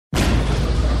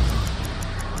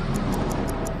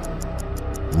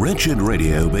Wretched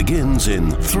Radio begins in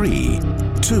 3,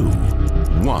 2,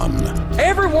 1.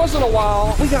 Every once in a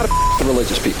while, we got to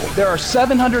religious people. There are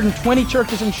 720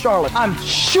 churches in Charlotte. I'm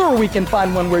sure we can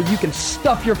find one where you can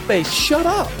stuff your face. Shut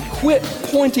up. Quit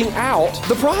pointing out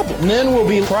the problem. Men will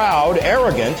be proud,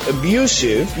 arrogant,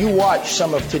 abusive. You watch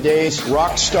some of today's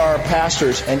rock star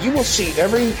pastors, and you will see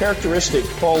every characteristic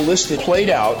Paul listed played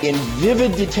out in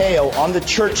vivid detail on the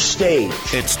church stage.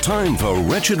 It's time for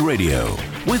Wretched Radio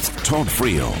with Todd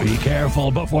Friel. Be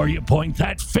careful before you point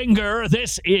that finger.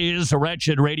 This is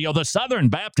Wretched Radio. The Southern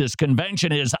Baptist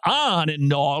Convention is on in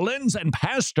New Orleans, and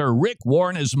Pastor Rick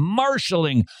Warren is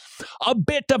marshaling a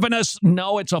bit of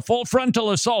it's a full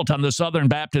frontal assault on the Southern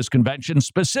Baptist Convention,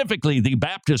 specifically the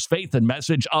Baptist Faith and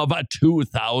Message of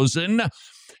 2000,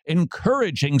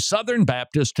 encouraging Southern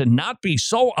Baptists to not be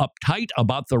so uptight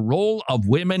about the role of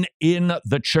women in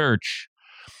the church.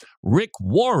 Rick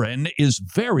Warren is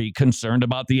very concerned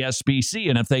about the SBC,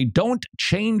 and if they don't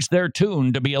change their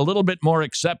tune to be a little bit more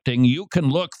accepting, you can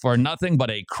look for nothing but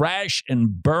a crash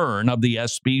and burn of the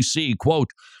SBC.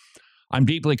 Quote, I'm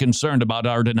deeply concerned about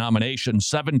our denomination,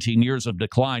 17 years of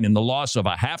decline and the loss of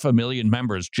 500,000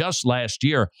 members just last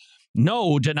year.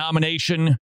 No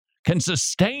denomination can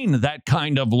sustain that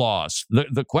kind of loss.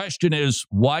 The question is,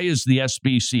 why is the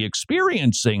SBC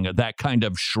experiencing that kind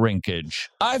of shrinkage?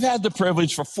 I've had the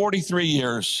privilege for 43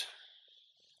 years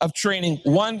of training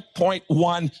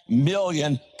 1.1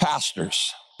 million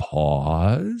pastors.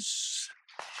 Pause.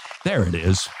 There it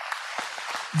is.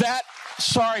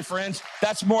 Sorry, friends,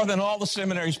 that's more than all the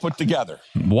seminaries put together.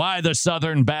 Why the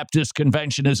Southern Baptist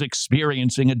Convention is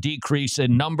experiencing a decrease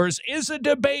in numbers is a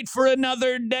debate for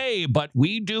another day, but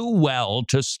we do well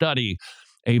to study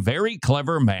a very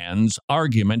clever man's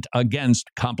argument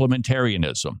against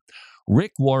complementarianism.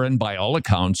 Rick Warren, by all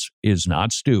accounts, is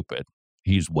not stupid.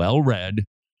 He's well-read,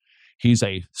 he's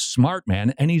a smart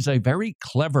man, and he's a very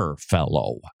clever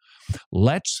fellow.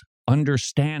 Let's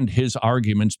understand his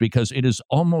arguments, because it is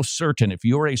almost certain if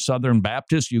you're a Southern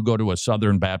Baptist, you go to a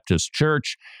Southern Baptist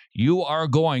church, you are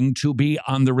going to be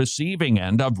on the receiving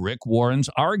end of Rick Warren's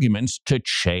arguments to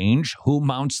change who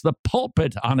mounts the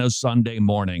pulpit on a Sunday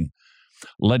morning.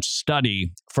 Let's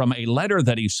study from a letter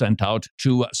that he sent out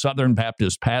to Southern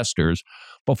Baptist pastors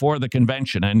before the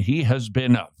convention, and he has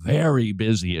been very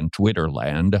busy in Twitter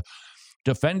land,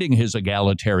 defending his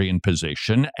egalitarian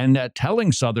position and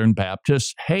telling Southern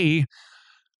Baptists, hey,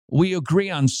 we agree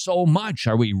on so much.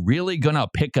 Are we really going to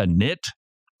pick a nit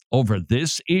over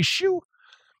this issue?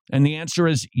 And the answer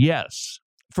is yes,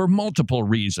 for multiple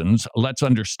reasons. Let's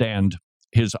understand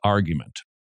his argument.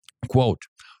 Quote,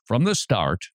 from the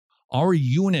start, our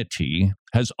unity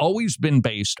has always been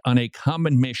based on a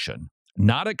common mission,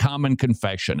 not a common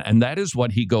confession. And that is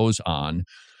what he goes on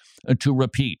to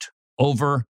repeat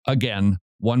over again,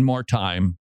 one more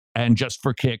time, and just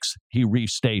for kicks, he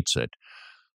restates it.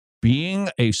 Being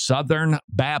a Southern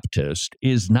Baptist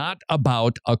is not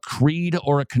about a creed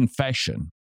or a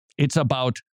confession. It's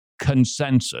about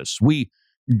consensus. We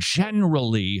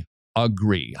generally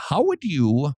agree. How would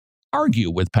you argue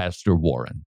with Pastor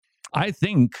Warren? I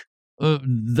think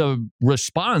the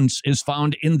response is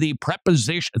found in the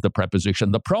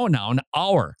pronoun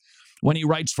our. When he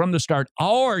writes from the start,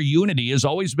 our unity has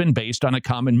always been based on a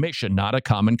common mission, not a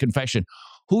common confession.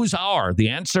 Who's our? The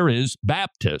answer is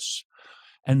Baptists.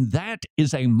 And that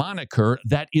is a moniker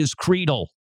that is creedal.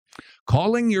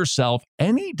 Calling yourself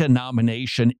any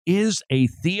denomination is a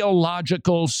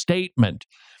theological statement.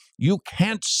 You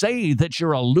can't say that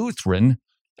you're a Lutheran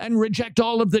and reject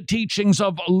all of the teachings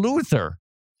of Luther.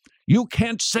 You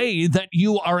can't say that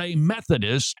you are a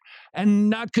Methodist and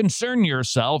not concern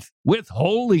yourself with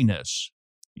holiness.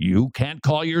 You can't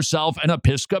call yourself an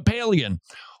Episcopalian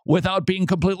without being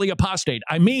completely apostate.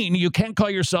 I mean, you can't call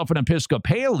yourself an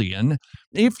Episcopalian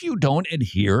if you don't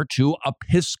adhere to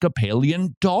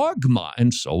Episcopalian dogma.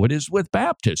 And so it is with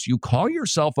Baptists. You call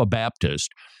yourself a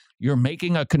Baptist, you're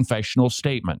making a confessional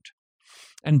statement.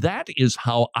 And that is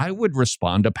how I would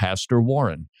respond to Pastor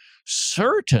Warren.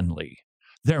 Certainly,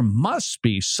 there must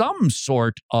be some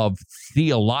sort of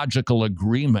theological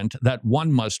agreement that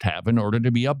one must have in order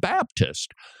to be a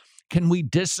Baptist. Can we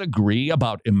disagree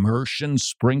about immersion,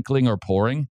 sprinkling, or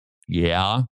pouring?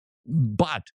 Yeah.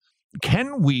 But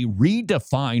can we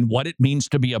redefine what it means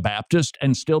to be a Baptist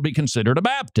and still be considered a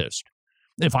Baptist?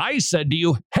 If I said to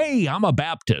you, hey, I'm a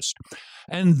Baptist,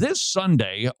 and this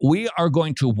Sunday we are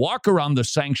going to walk around the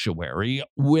sanctuary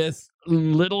with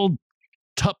little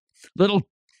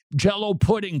Jell-O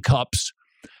pudding cups,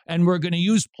 and we're going to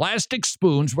use plastic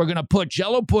spoons. We're going to put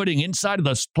Jell-O pudding inside of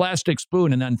this plastic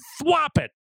spoon and then thwop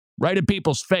it right at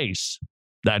people's face.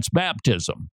 That's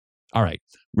baptism. All right,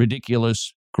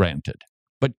 ridiculous, granted.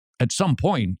 But at some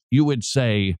point, you would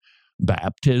say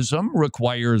baptism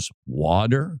requires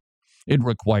water. It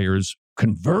requires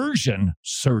conversion,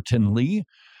 certainly.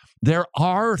 There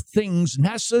are things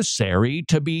necessary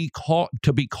to be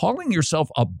calling yourself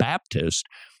a Baptist.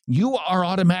 You are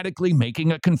automatically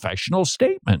making a confessional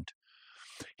statement.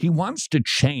 He wants to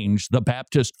change the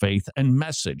Baptist faith and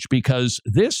message because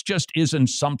this just isn't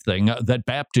something that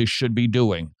Baptists should be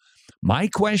doing. My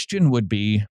question would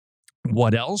be,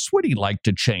 what else would he like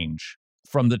to change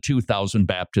from the 2000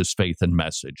 Baptist faith and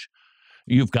message?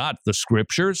 You've got the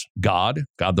scriptures, God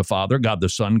the Father, God the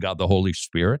Son, God the Holy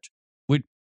Spirit.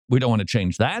 We don't want to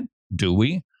change that, do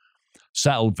we?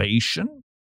 Salvation,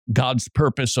 God's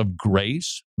purpose of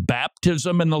grace,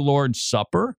 baptism and the Lord's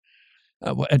Supper.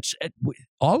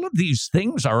 All of these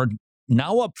things are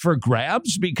now up for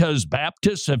grabs because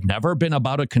Baptists have never been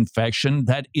about a confession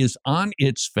that is on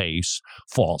its face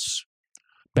false.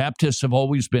 Baptists have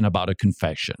always been about a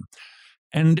confession.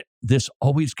 And this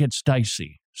always gets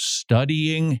dicey.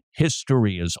 Studying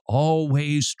history is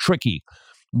always tricky.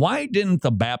 Why didn't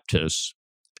the Baptists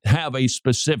have a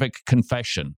specific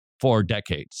confession for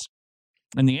decades?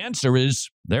 And the answer is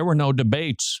there were no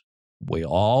debates. We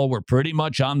all were pretty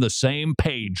much on the same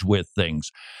page with things.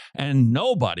 And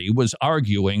nobody was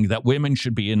arguing that women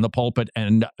should be in the pulpit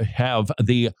and have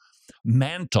the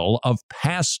mantle of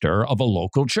pastor of a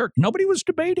local church. Nobody was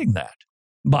debating that.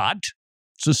 But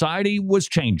society was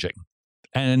changing.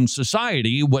 And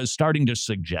society was starting to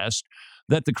suggest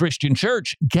that the Christian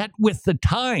church get with the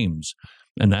times.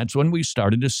 And that's when we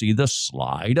started to see the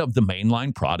slide of the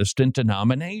mainline Protestant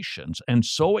denominations. And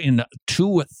so in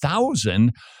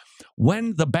 2000,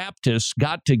 when the Baptists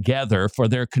got together for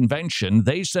their convention,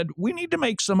 they said, we need to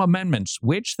make some amendments,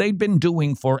 which they'd been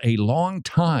doing for a long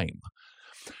time.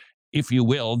 If you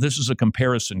will, this is a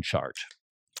comparison chart.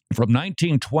 From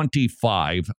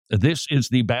 1925, this is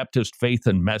the Baptist faith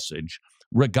and message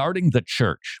regarding the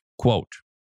church. Quote,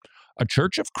 a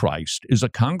church of Christ is a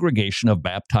congregation of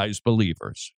baptized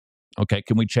believers. Okay,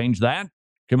 can we change that?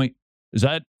 Is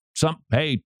that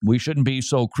hey, we shouldn't be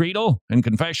so creedal and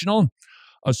confessional?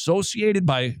 Associated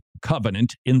by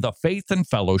covenant in the faith and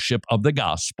fellowship of the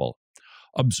gospel,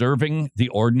 observing the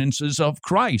ordinances of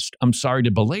Christ. I'm sorry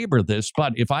to belabor this,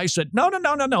 but if I said, no,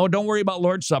 don't worry about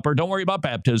Lord's Supper, don't worry about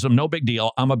baptism, no big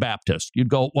deal, I'm a Baptist. You'd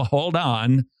go, well, hold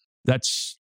on,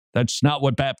 that's not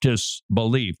what Baptists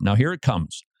believe. Now here it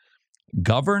comes.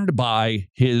 Governed by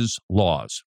his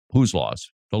laws. Whose laws?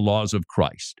 The laws of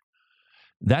Christ.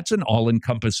 That's an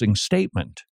all-encompassing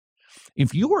statement.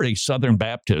 If you were a Southern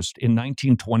Baptist in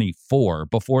 1924,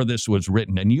 before this was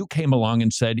written, and you came along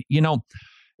and said,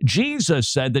 Jesus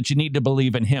said that you need to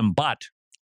believe in him, but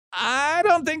I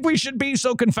don't think we should be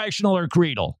so confessional or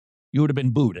creedal, you would have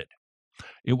been booted.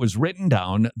 It was written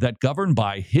down that governed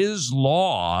by his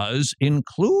laws,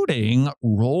 including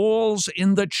roles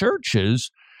in the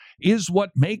churches, is what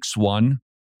makes one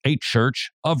a church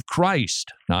of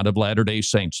Christ, not of Latter-day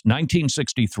Saints.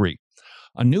 1963.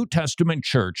 A New Testament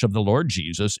church of the Lord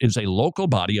Jesus is a local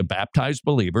body of baptized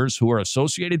believers who are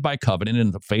associated by covenant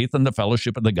in the faith and the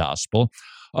fellowship of the gospel,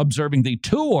 observing the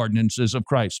two ordinances of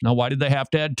Christ. Now, why did they have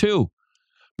to add two?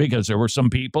 Because there were some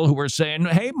people who were saying,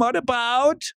 hey, what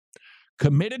about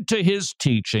committed to his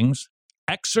teachings,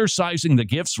 exercising the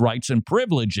gifts, rights, and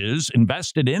privileges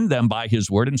invested in them by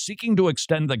his word, and seeking to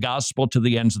extend the gospel to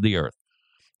the ends of the earth.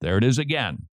 There it is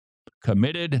again.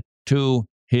 Committed to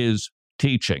his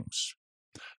teachings.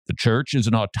 The church is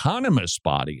an autonomous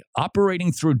body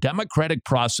operating through democratic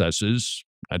processes.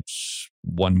 That's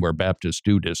one where Baptists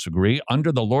do disagree,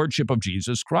 under the lordship of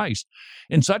Jesus Christ.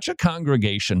 In such a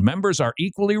congregation, members are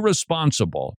equally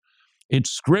responsible. Its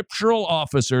scriptural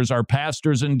officers are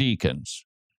pastors and deacons.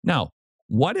 Now,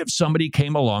 what if somebody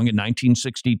came along in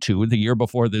 1962, the year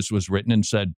before this was written, and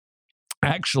said,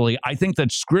 actually, I think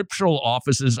that scriptural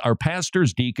offices are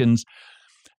pastors, deacons,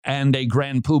 and a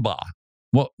grand poobah?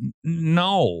 Well,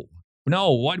 no.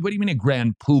 What do you mean a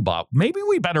grand poobah? Maybe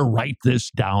we better write this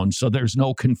down so there's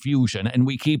no confusion and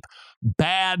we keep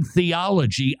bad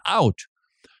theology out.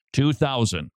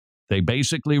 2000. They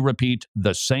basically repeat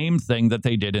the same thing that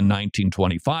they did in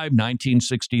 1925,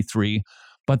 1963,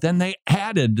 but then they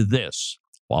added this.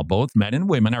 While both men and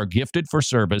women are gifted for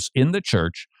service in the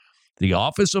church, the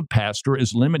office of pastor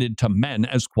is limited to men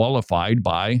as qualified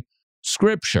by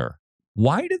Scripture.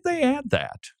 Why did they add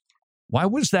that? Why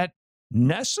was that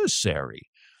necessary?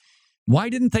 Why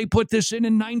didn't they put this in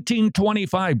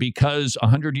 1925? Because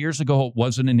 100 years ago it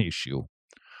wasn't an issue,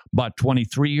 but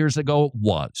 23 years ago it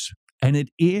was. And it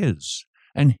is.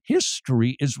 And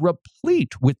history is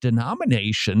replete with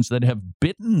denominations that have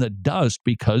bitten the dust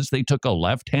because they took a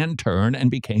left-hand turn and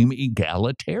became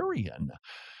egalitarian.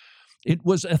 It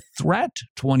was a threat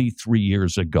 23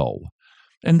 years ago.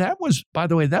 And that was, by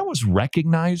the way, that was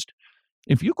recognized.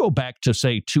 If you go back to,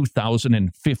 say,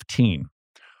 2015,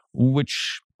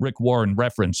 which Rick Warren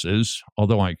references,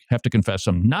 although I have to confess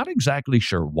I'm not exactly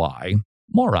sure why.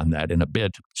 More on that in a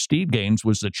bit. Steve Gaines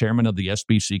was the chairman of the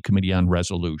SBC Committee on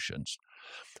Resolutions.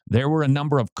 There were a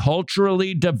number of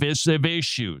culturally divisive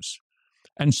issues.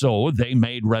 And so they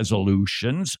made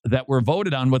resolutions that were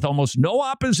voted on with almost no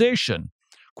opposition.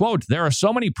 Quote, there are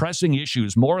so many pressing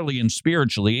issues morally and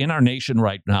spiritually in our nation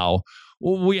right now.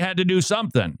 We had to do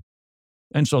something.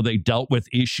 And so they dealt with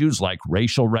issues like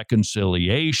racial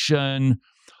reconciliation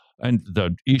and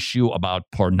the issue about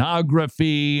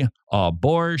pornography,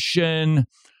 abortion.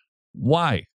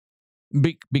 Why?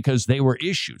 Because they were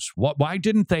issues. Why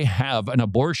didn't they have an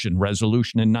abortion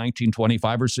resolution in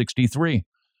 1925 or 63?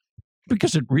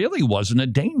 Because it really wasn't a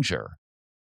danger.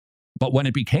 But when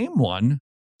it became one,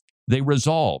 they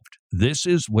resolved, this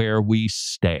is where we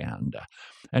stand.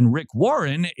 And Rick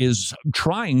Warren is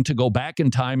trying to go back in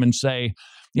time and say,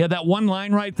 yeah, that one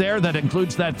line right there that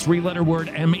includes that three-letter word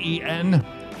M-E-N,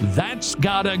 that's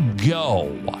gotta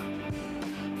go.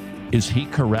 Is he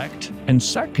correct? And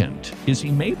second, is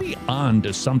he maybe on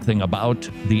to something about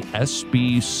the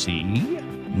SBC?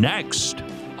 Next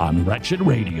on Wretched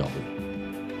Radio.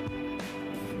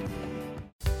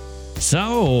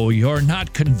 So, you're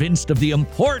not convinced of the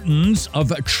importance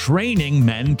of training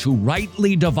men to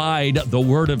rightly divide the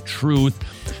word of truth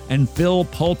and fill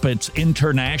pulpits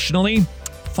internationally?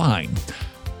 Fine.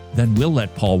 Then we'll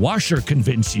let Paul Washer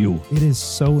convince you. It is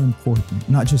so important,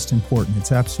 not just important,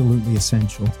 it's absolutely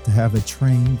essential to have a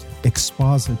trained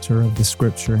expositor of the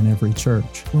Scripture in every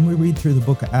church. When we read through the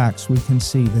book of Acts, we can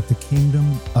see that the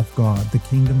kingdom of God, the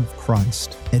kingdom of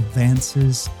Christ,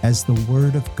 advances as the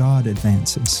Word of God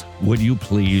advances. Would you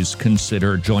please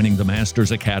consider joining the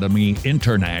Masters Academy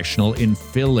International in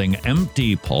filling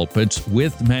empty pulpits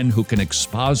with men who can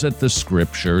exposit the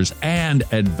Scriptures and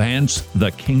advance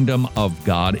the kingdom of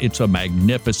God? It's a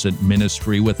magnificent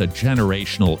ministry with a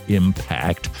generational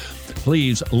impact.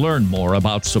 Please learn more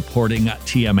about supporting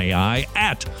TMAI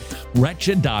at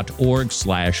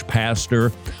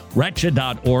wretched.org/pastor,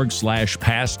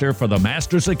 wretched.org/pastor for the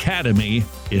Masters Academy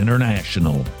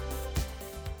International.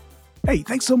 Hey,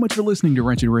 thanks so much for listening to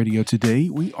Wretched Radio today.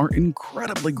 We are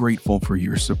incredibly grateful for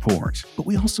your support, but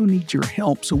we also need your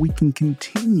help so we can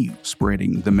continue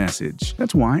spreading the message.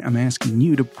 That's why I'm asking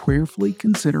you to prayerfully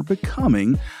consider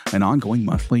becoming an ongoing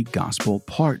monthly gospel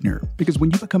partner. Because when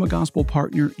you become a gospel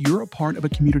partner, you're a part of a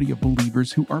community of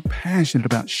believers who are passionate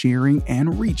about sharing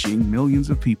and reaching millions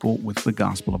of people with the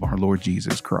gospel of our Lord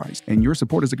Jesus Christ. And your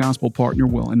support as a gospel partner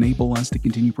will enable us to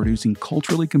continue producing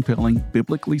culturally compelling,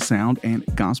 biblically sound, and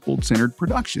gospel-centered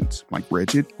productions like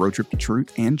Wretched, Road Trip to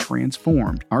Truth, and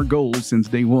Transformed. Our goal since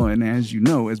day one, as you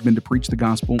know, has been to preach the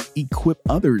gospel, equip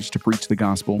others to preach the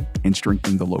gospel, and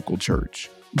strengthen the local church.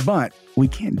 But we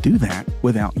can't do that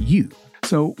without you.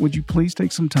 So would you please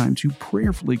take some time to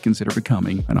prayerfully consider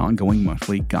becoming an ongoing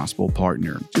monthly gospel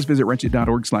partner? Just visit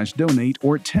wretched.org/donate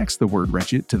or text the word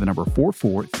wretched to the number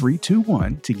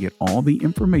 44321 to get all the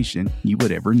information you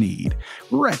would ever need.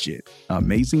 Wretched,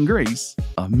 amazing grace,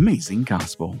 amazing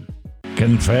gospel.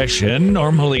 Confession,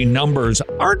 normally numbers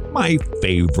aren't my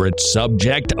favorite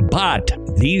subject, but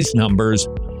these numbers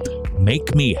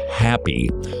make me happy.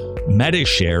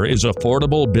 Medishare is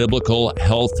affordable biblical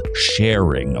health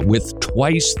sharing with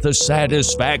twice the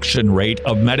satisfaction rate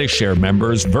of Medishare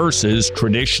members versus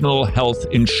traditional health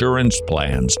insurance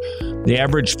plans. The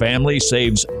average family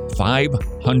saves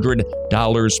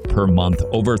 $500 per month.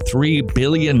 Over $3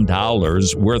 billion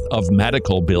worth of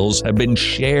medical bills have been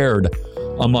shared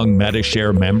among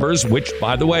Medishare members, which,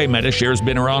 by the way, Medishare's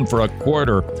been around for a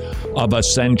quarter of a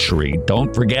century.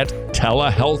 Don't forget,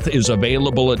 telehealth is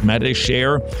available at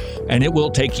Medishare, and it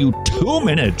will take you 2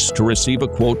 minutes to receive a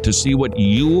quote to see what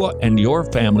you and your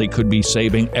family could be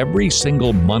saving every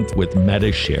single month with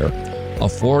Medishare.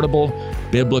 Affordable,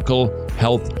 biblical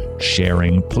health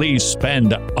sharing. Please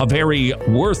spend a very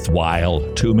worthwhile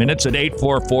 2 minutes at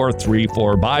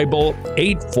 844-34-BIBLE,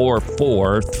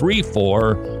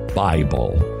 844-34-BIBLE.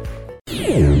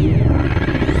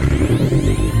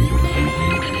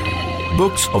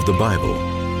 Books of the Bible.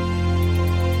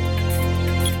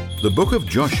 The book of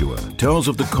Joshua tells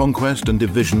of the conquest and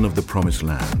division of the Promised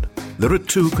Land. There are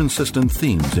two consistent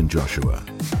themes in Joshua: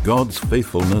 God's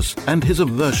faithfulness and his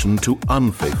aversion to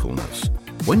unfaithfulness.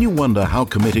 When you wonder how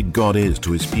committed God is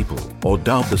to his people, or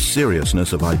doubt the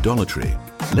seriousness of idolatry,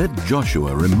 Let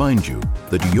Joshua remind you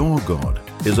that your God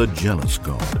is a jealous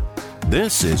God.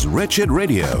 This is Wretched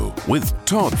Radio with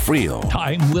Todd Friel.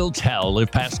 Time will tell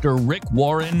if Pastor Rick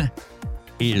Warren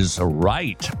is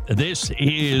right. This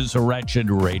is Wretched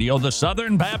Radio, the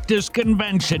Southern Baptist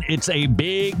Convention. It's a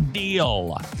big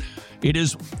deal. It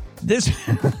is this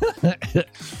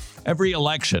every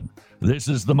election. This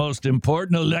is the most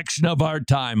important election of our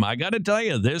time. I got to tell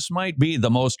you, this might be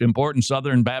the most important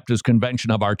Southern Baptist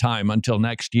Convention of our time until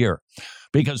next year.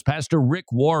 Because Pastor Rick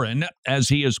Warren, as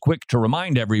he is quick to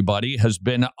remind everybody, has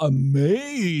been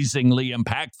amazingly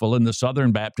impactful in the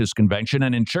Southern Baptist Convention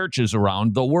and in churches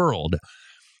around the world.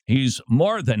 He's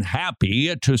more than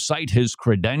happy to cite his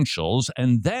credentials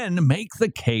and then make the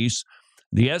case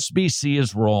the SBC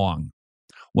is wrong.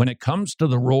 When it comes to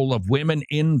the role of women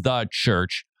in the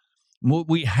church,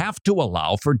 we have to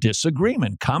allow for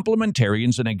disagreement.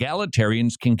 Complementarians and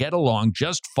egalitarians can get along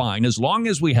just fine as long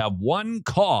as we have one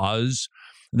cause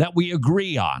that we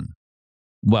agree on.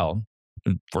 Well,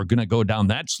 if we're going to go down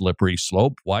that slippery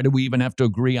slope, why do we even have to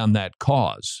agree on that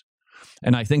cause?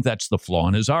 And I think that's the flaw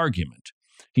in his argument.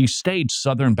 He states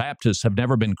Southern Baptists have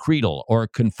never been creedal or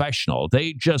confessional.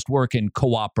 They just work in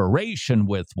cooperation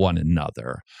with one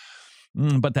another.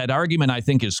 But that argument, I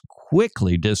think, is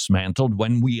quickly dismantled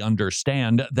when we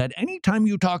understand that anytime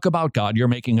you talk about God, you're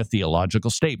making a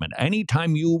theological statement.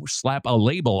 Anytime you slap a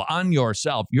label on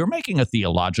yourself, you're making a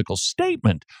theological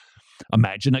statement.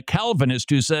 Imagine a Calvinist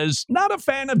who says, not a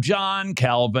fan of John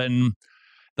Calvin,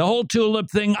 the whole tulip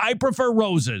thing, I prefer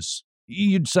roses.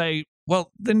 You'd say,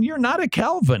 well, then you're not a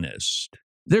Calvinist.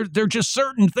 There are just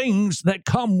certain things that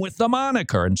come with the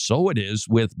moniker, and so it is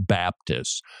with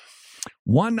Baptists.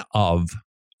 One of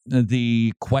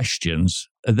the questions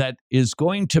that is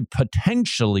going to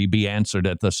potentially be answered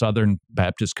at the Southern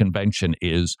Baptist Convention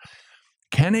is,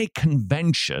 can a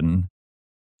convention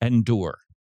endure?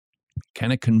 Can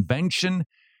a convention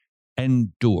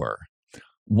endure?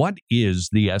 What is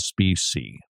the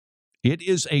SBC? It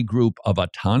is a group of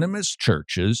autonomous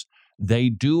churches. They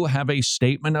do have a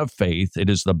statement of faith.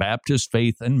 It is the Baptist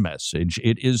faith and message.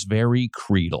 It is very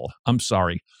creedal. I'm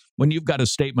sorry. When you've got a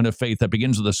statement of faith that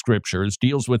begins with the scriptures,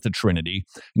 deals with the Trinity,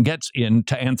 gets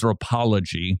into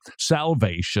anthropology,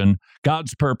 salvation,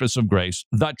 God's purpose of grace,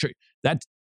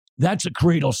 that's a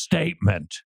creedal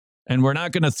statement. And we're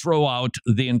not going to throw out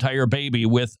the entire baby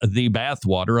with the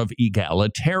bathwater of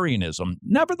egalitarianism.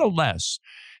 Nevertheless,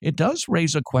 it does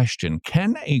raise a question.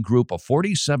 Can a group of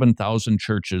 47,000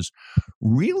 churches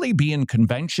really be in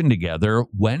convention together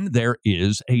when there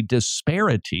is a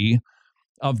disparity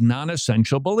of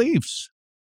non-essential beliefs?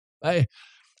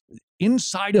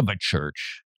 Inside of a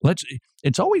church,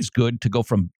 it's always good to go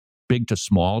from big to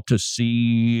small to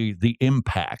see the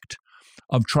impact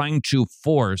of trying to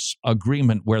force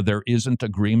agreement where there isn't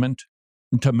agreement,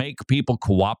 to make people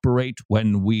cooperate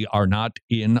when we are not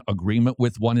in agreement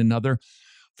with one another.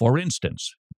 For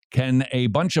instance, can a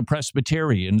bunch of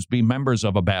Presbyterians be members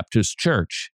of a Baptist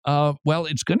church? Well,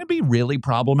 it's going to be really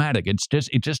problematic. It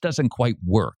just doesn't quite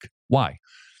work. Why?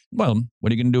 Well,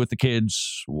 what are you going to do with the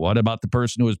kids? What about the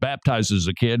person who was baptized as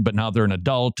a kid, but now they're an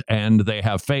adult and they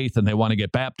have faith and they want to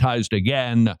get baptized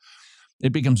again?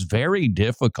 It becomes very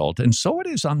difficult, and so it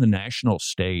is on the national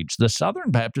stage. The Southern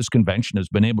Baptist Convention has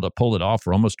been able to pull it off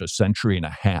for almost a century and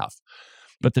a half.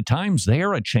 But the times they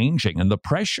are a-changing, and the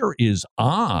pressure is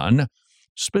on,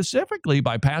 specifically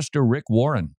by Pastor Rick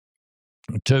Warren,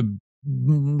 to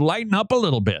lighten up a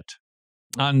little bit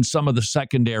on some of the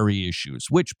secondary issues,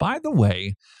 which, by the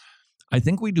way, I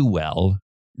think we do well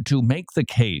to make the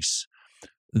case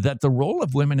that the role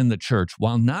of women in the church,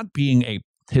 while not being a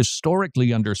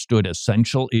historically understood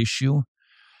essential issue,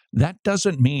 that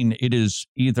doesn't mean it is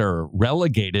either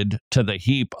relegated to the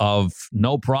heap of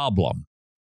no problem,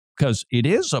 because it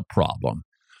is a problem.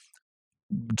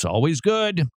 It's always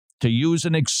good to use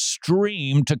an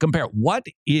extreme to compare. What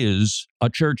is a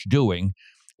church doing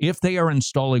if they are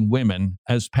installing women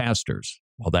as pastors?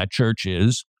 Well, that church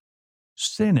is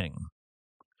sinning.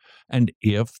 And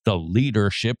if the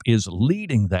leadership is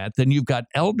leading that, then you've got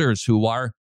elders who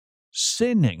are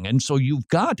sinning. And so you've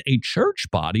got a church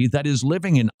body that is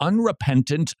living in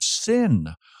unrepentant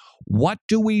sin. What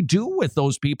do we do with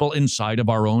those people inside of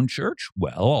our own church?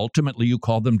 Well, ultimately, you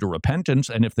call them to repentance,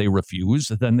 and if they refuse,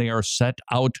 then they are set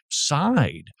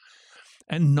outside.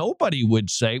 And nobody would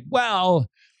say, well,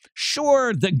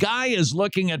 sure, the guy is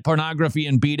looking at pornography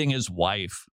and beating his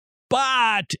wife,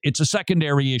 but it's a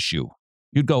secondary issue.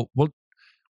 You'd go, well,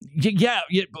 yeah,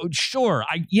 sure.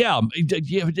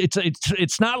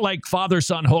 It's not like Father,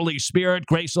 Son, Holy Spirit,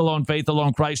 grace alone, faith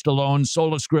alone, Christ alone,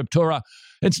 sola scriptura.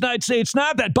 It's not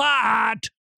that, but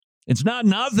it's not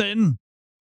nothing.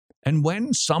 And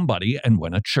when somebody and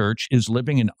when a church is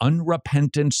living in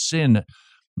unrepentant sin,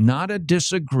 not a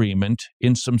disagreement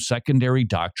in some secondary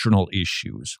doctrinal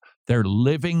issues, they're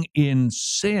living in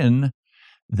sin,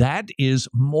 that is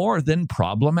more than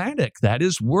problematic. That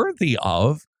is worthy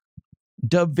of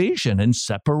division and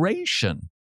separation.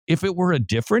 If it were a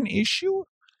different issue,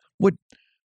 would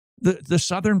the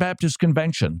Southern Baptist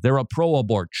Convention, they're a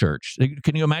pro-abort church.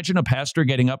 Can you imagine a pastor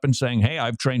getting up and saying, hey,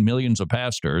 I've trained millions of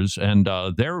pastors, and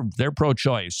they're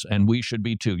pro-choice, and we should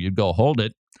be too? You'd go, hold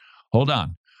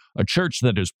on. A church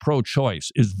that is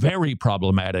pro-choice is very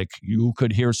problematic. You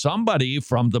could hear somebody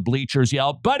from the bleachers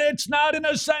yell, but it's not an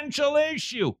essential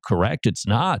issue. Correct, it's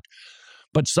not.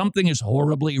 But something is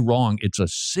horribly wrong. It's a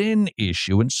sin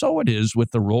issue, and so it is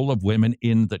with the role of women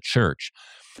in the church.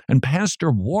 And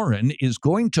Pastor Warren is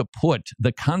going to put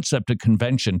the concept of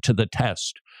convention to the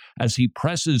test as he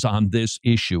presses on this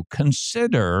issue.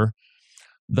 Consider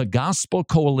the Gospel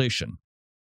Coalition.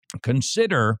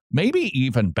 Consider, maybe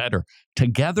even better,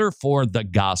 Together for the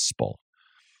Gospel.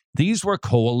 These were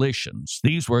coalitions.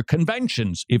 These were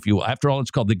conventions, after all,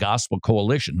 it's called the Gospel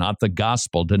Coalition, not the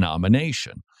Gospel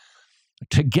Denomination.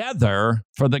 Together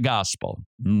for the Gospel,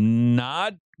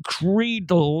 not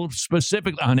creedal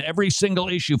specifically on every single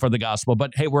issue for the gospel,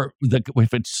 but hey,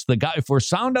 if we're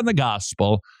sound on the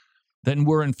gospel, then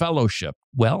we're in fellowship.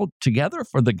 Well, Together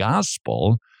for the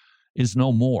Gospel is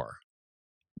no more.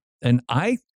 And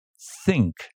I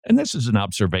think, and this is an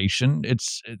observation,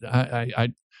 I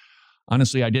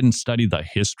honestly, I didn't study the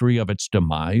history of its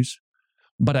demise,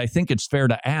 but I think it's fair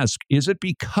to ask, is it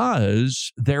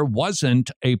because there wasn't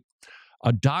a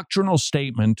doctrinal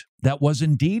statement that was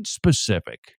indeed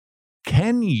specific?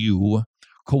 Can you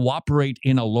cooperate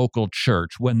in a local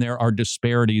church when there are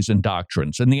disparities in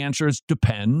doctrines? And the answer is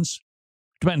depends.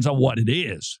 Depends on what it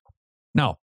is.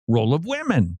 Now, role of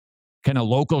women. Can a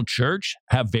local church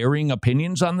have varying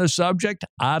opinions on the subject?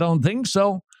 I don't think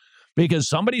so, because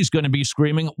somebody's going to be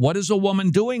screaming, what is a woman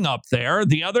doing up there?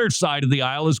 The other side of the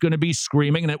aisle is going to be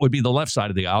screaming, and it would be the left side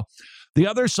of the aisle. The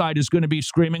other side is going to be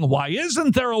screaming, why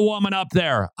isn't there a woman up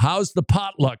there? How's the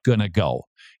potluck going to go?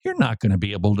 You're not going to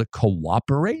be able to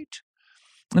cooperate.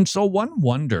 And so one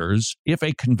wonders if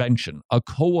a convention, a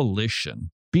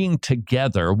coalition, being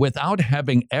together without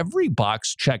having every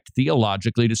box checked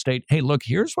theologically to state, hey, look,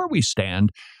 here's where we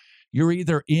stand. You're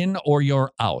either in or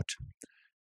you're out.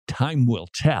 Time will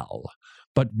tell.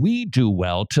 But we do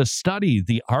well to study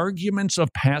the arguments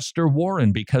of Pastor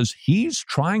Warren, because he's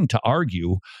trying to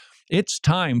argue it's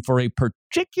time for a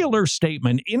particular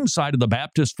statement inside of the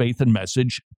Baptist faith and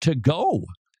message to go.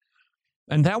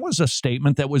 And that was a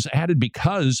statement that was added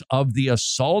because of the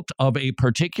assault of a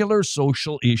particular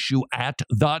social issue at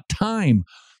the time.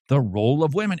 The role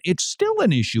of women. It's still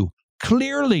an issue.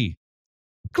 Clearly.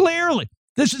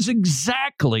 This is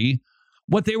exactly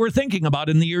what they were thinking about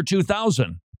in the year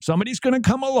 2000. Somebody's going to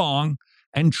come along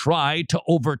and try to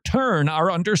overturn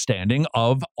our understanding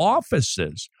of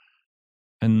offices.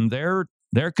 And their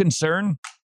concern,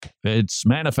 it's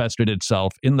manifested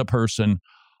itself in the person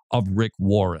of Rick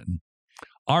Warren,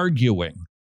 arguing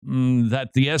that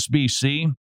the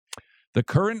SBC, the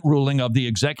current ruling of the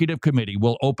executive committee,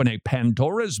 will open a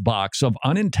Pandora's box of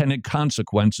unintended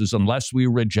consequences unless we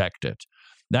reject it.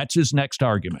 That's his next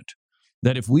argument,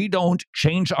 that if we don't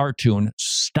change our tune,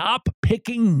 stop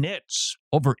picking nits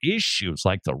over issues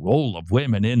like the role of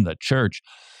women in the church,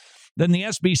 then the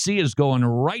SBC is going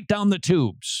right down the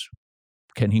tubes.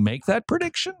 Can he make that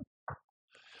prediction?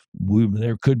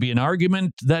 There could be an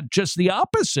argument that just the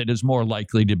opposite is more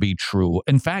likely to be true.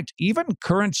 In fact, even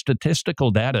current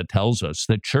statistical data tells us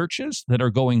that churches that are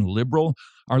going liberal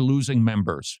are losing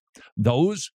members.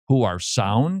 Those who are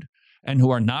sound and who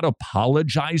are not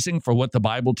apologizing for what the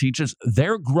Bible teaches,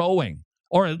 they're growing,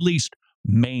 or at least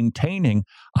maintaining.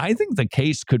 I think the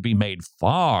case could be made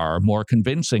far more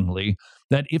convincingly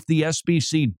that if the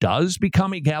SBC does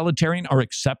become egalitarian or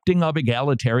accepting of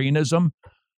egalitarianism,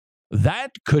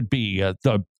 that could be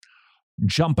the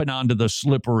jumping onto the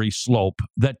slippery slope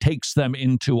that takes them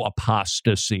into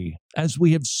apostasy, as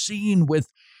we have seen with,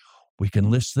 we can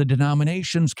list the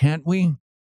denominations, can't we?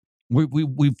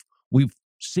 We've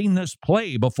seen this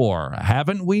play before,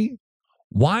 haven't we?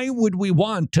 Why would we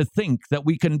want to think that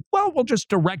we can, we'll just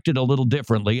direct it a little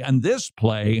differently, and this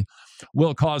play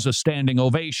will cause a standing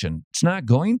ovation? It's not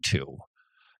going to.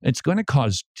 It's going to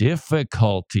cause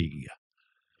difficulty.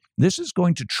 This is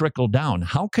going to trickle down.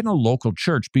 How can a local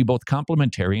church be both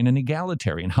complementarian and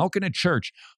egalitarian? How can a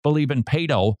church believe in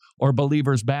pedo or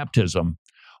believer's baptism?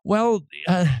 Well,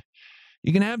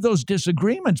 you can have those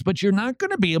disagreements, but you're not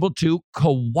going to be able to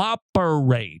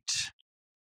cooperate,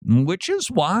 which is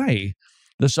why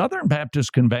The Southern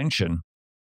Baptist Convention,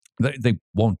 they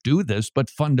won't do this, but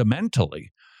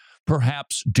fundamentally,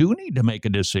 perhaps do need to make a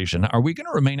decision. Are we going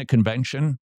to remain a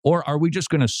convention, or are we just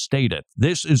going to state it?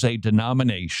 This is a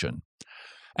denomination,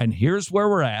 and here's where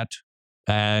we're at,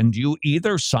 and you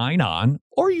either sign on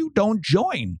or you don't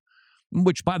join,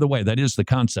 which, by the way, that is the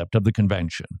concept of the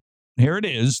convention. Here it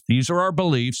is. These are our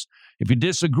beliefs. If you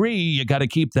disagree, you got to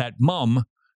keep that mum.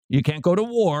 You can't go to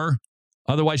war.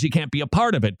 Otherwise, you can't be a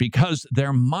part of it, because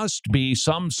there must be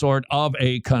some sort of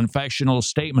a confessional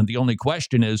statement. The only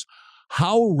question is,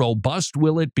 how robust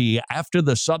will it be after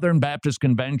the Southern Baptist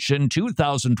Convention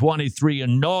 2023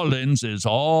 in New Orleans is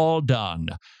all done?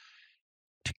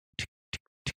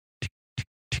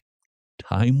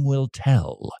 Time will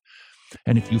tell.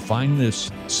 And if you find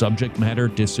this subject matter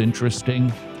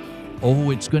disinteresting,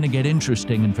 it's going to get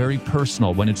interesting and very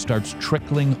personal when it starts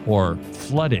trickling or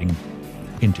flooding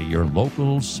into your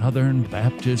local Southern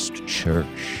Baptist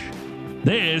church.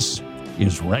 This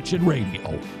is Wretched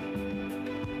Radio.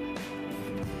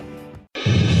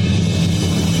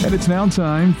 And it's now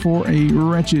time for a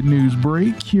Wretched News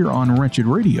Break here on Wretched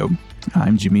Radio.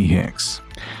 I'm Jimmy Hicks.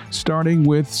 Starting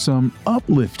with some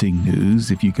uplifting news,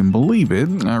 if you can believe it,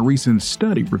 a recent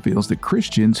study reveals that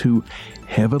Christians who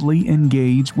heavily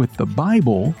engage with the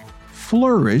Bible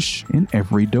flourish in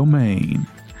every domain.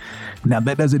 Now,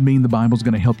 that doesn't mean the Bible's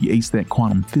going to help you ace that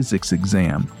quantum physics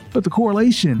exam, but the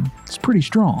correlation is pretty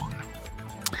strong.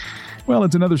 Well,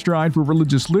 it's another stride for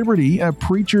religious liberty. A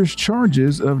preacher's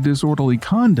charges of disorderly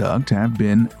conduct have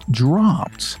been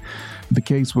dropped. The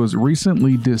case was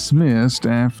recently dismissed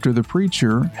after the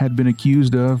preacher had been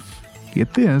accused of,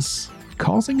 get this,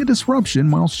 causing a disruption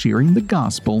while sharing the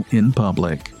gospel in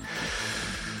public.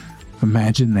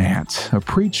 Imagine that. A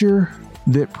preacher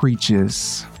that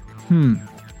preaches.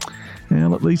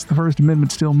 Well, at least the First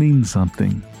Amendment still means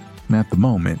something at the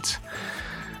moment.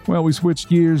 Well, we switched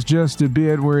gears just a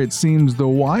bit, where it seems the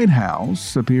White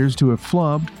House appears to have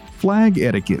flubbed flag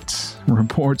etiquette.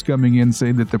 Reports coming in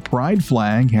say that the pride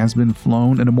flag has been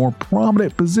flown in a more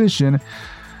prominent position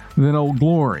than Old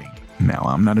Glory. Now,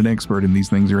 I'm not an expert in these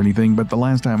things or anything, but the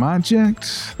last time I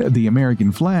checked, the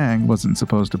American flag wasn't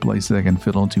supposed to play second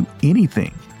fiddle to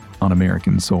anything on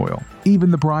American soil.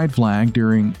 Even the pride flag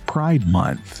during Pride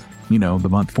Month, the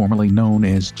month formerly known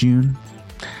as June.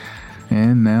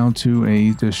 And now to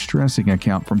a distressing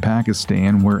account from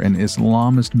Pakistan, where an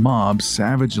Islamist mob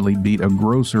savagely beat a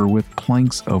grocer with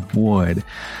planks of wood.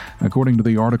 According to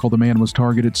the article, the man was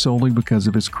targeted solely because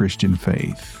of his Christian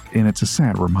faith. And it's a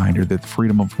sad reminder that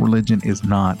freedom of religion is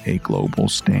not a global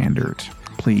standard.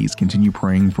 Please continue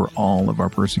praying for all of our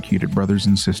persecuted brothers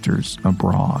and sisters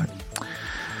abroad.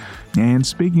 And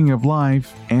speaking of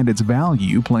life and its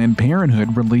value, Planned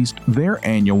Parenthood released their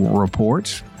annual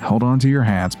report. Hold on to your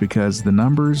hats, because the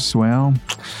numbers,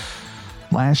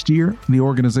 last year, the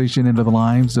organization ended the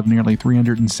lives of nearly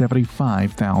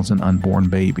 375,000 unborn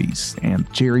babies. And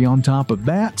cherry on top of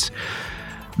that,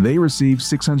 they received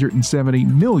 $670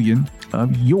 million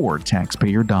of your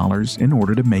taxpayer dollars in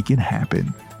order to make it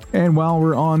happen. And while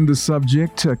we're on the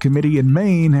subject, a committee in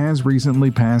Maine has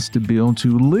recently passed a bill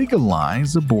to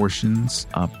legalize abortions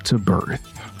up to birth.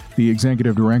 The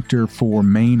executive director for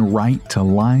Maine Right to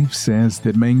Life says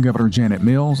that Maine Governor Janet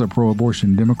Mills, a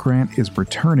pro-abortion Democrat, is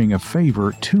returning a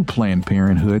favor to Planned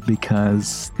Parenthood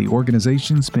because the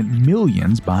organization spent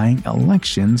millions buying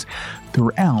elections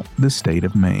throughout the state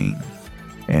of Maine.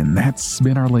 And that's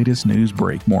been our latest news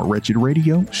break. More Wretched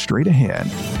Radio straight ahead.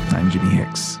 I'm Jimmy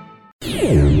Hicks.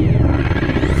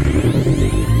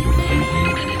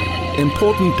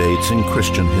 Important dates in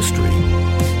Christian history.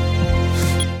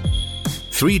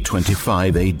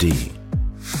 325 AD.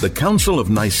 The Council of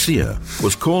Nicaea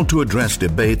was called to address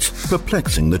debates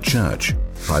perplexing the Church,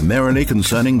 primarily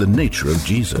concerning the nature of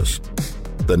Jesus.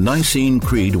 The Nicene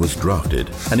Creed was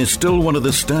drafted and is still one of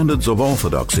the standards of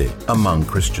orthodoxy among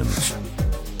Christians.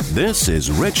 This is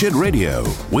Wretched Radio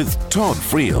with Todd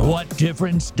Friel. What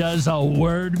difference does a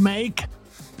word make?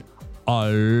 A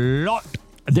lot.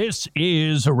 This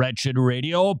is Wretched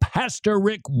Radio. Pastor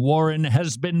Rick Warren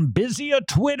has been busy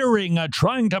twittering,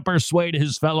 trying to persuade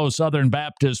his fellow Southern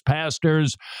Baptist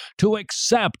pastors to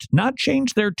accept, not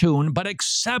change their tune, but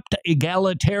accept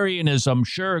egalitarianism.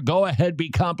 Sure, go ahead, be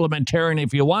complementarian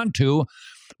if you want to,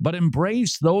 but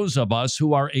embrace those of us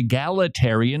who are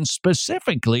egalitarian,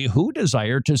 specifically who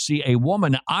desire to see a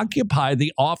woman occupy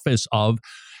the office of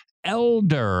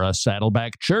elder. A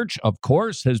Saddleback Church, of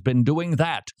course, has been doing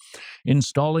that,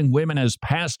 installing women as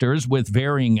pastors with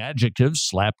varying adjectives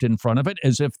slapped in front of it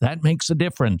as if that makes a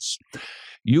difference.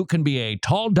 You can be a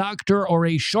tall doctor or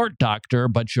a short doctor,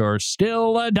 but you're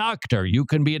still a doctor. You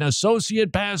can be an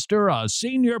associate pastor, a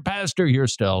senior pastor, you're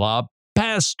still a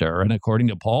pastor. And according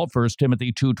to Paul, 1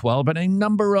 Timothy 2:12, and a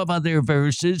number of other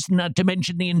verses, not to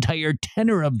mention the entire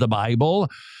tenor of the Bible,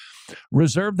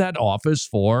 reserve that office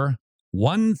for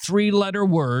one three-letter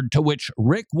word to which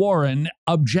Rick Warren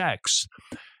objects.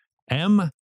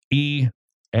 M-E-N.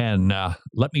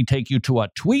 Let me take you to a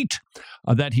tweet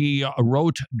that he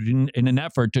wrote in an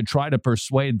effort to try to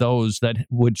persuade those that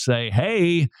would say,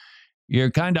 hey,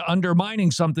 you're kind of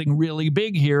undermining something really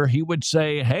big here. He would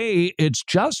say, hey, it's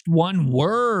just one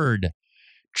word.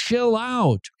 Chill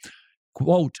out.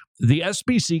 Quote, the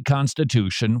SBC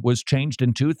Constitution was changed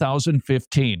in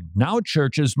 2015. Now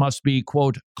churches must be,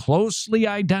 quote, closely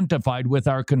identified with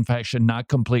our confession, not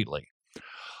completely.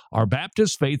 Our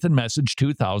Baptist Faith and Message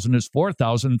 2000 is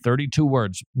 4,032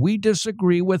 words. We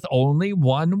disagree with only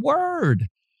one word.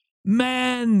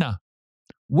 Men.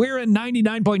 We're at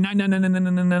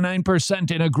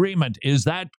 99.99999% in agreement. Is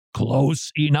that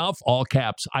close enough? All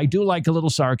caps. I do like a little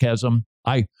sarcasm.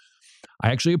 I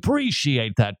actually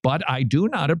appreciate that, but I do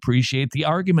not appreciate the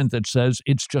argument that says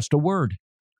it's just a word.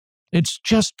 It's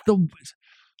just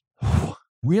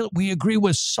we agree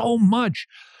with so much.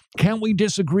 Can we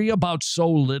disagree about so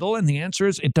little? And the answer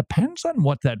is it depends on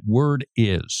what that word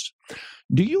is.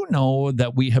 Do you know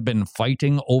that we have been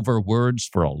fighting over words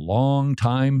for a long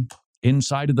time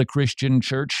inside of the Christian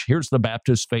church? Here's the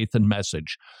Baptist Faith and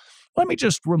Message. Let me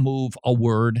just remove a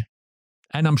word,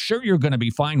 and I'm sure you're going to be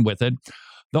fine with it.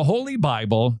 The Holy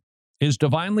Bible is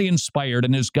divinely inspired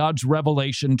and is God's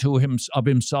revelation to him of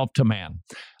himself to man.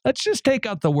 Let's just take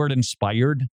out the word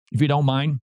inspired, if you don't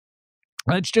mind.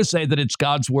 Let's just say that it's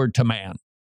God's word to man.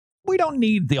 We don't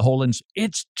need the whole,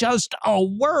 it's just a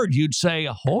word. You'd say,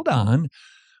 hold on,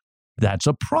 that's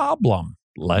a problem.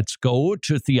 Let's go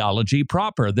to theology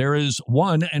proper. There is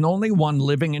one and only one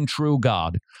living and true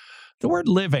God. The word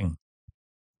living,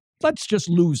 let's just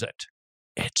lose it.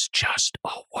 It's just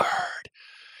a word.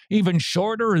 Even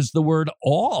shorter is the word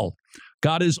all.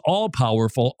 God is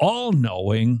all-powerful,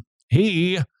 all-knowing.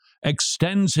 He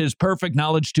extends his perfect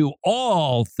knowledge to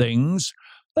all things.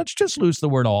 Let's just lose the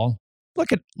word all.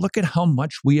 Look at how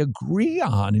much we agree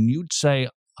on. And you'd say,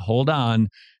 hold on,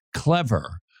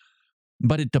 clever.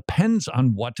 But it depends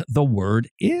on what the word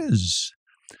is.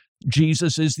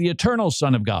 Jesus is the eternal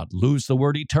Son of God. Lose the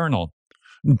word eternal.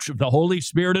 The Holy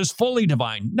Spirit is fully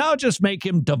divine. Now just make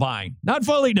him divine. Not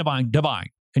fully divine, divine.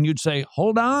 And you'd say,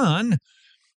 hold on.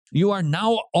 You are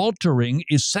now altering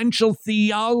essential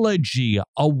theology.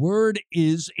 A word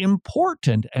is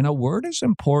important, and a word is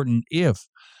important if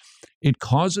it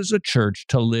causes a church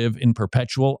to live in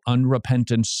perpetual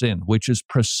unrepentant sin, which is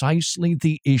precisely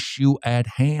the issue at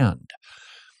hand.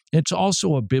 It's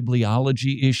also a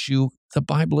bibliology issue. The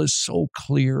Bible is so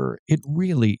clear. It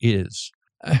really is.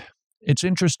 It's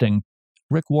interesting.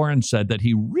 Rick Warren said that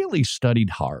he really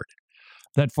studied hard.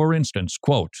 That, for instance,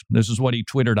 quote, this is what he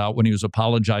twittered out when he was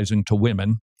apologizing to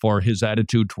women for his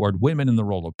attitude toward women in the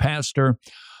role of pastor.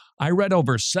 I read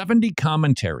over 70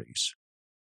 commentaries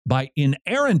by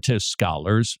inerrantist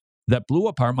scholars that blew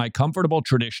apart my comfortable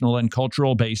traditional and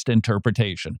cultural-based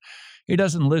interpretation. He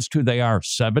doesn't list who they are.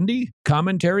 70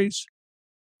 commentaries?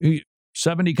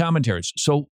 70 commentaries.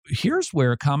 So here's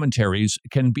where commentaries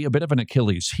can be a bit of an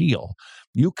Achilles heel.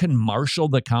 You can marshal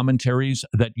the commentaries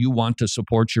that you want to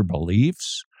support your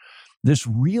beliefs. This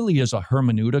really is a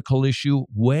hermeneutical issue,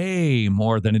 way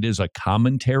more than it is a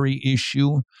commentary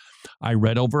issue. I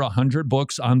read over 100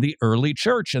 books on the early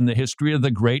church and the history of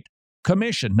the Great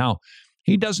Commission. Now,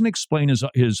 he doesn't explain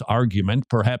his argument.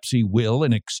 Perhaps he will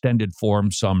in extended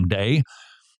form someday.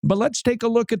 But let's take a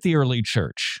look at the early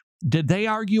church. Did they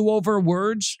argue over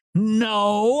words?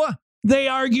 No, they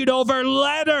argued over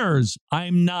letters.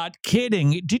 I'm not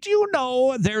kidding. Did you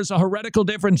know there's a heretical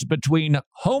difference between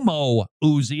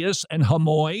homoousios and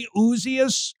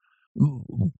homoiousios?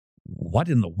 What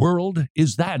in the world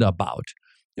is that about?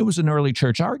 It was an early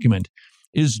church argument.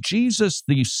 Is Jesus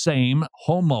the same,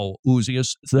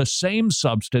 homoousios, the same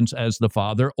substance as the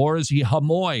Father, or is he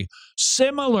homoi,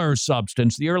 similar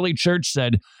substance? The early church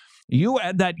said, you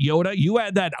add that iota, you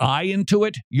add that I into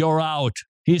it, you're out.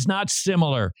 He's not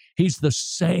similar. He's the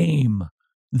same.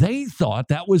 They thought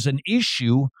that was an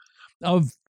issue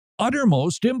of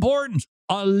uttermost importance,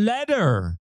 a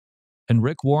letter. And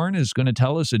Rick Warren is going to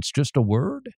tell us it's just a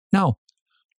word? Now,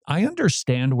 I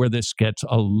understand where this gets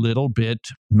a little bit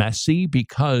messy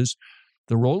because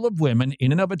the role of women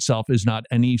in and of itself is not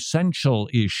an essential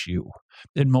issue.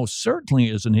 It most certainly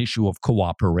is an issue of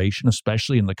cooperation,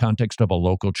 especially in the context of a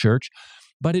local church,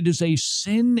 but it is a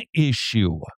sin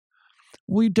issue.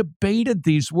 We debated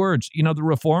these words. You know, the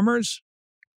reformers,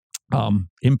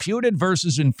 imputed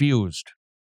versus infused.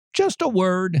 Just a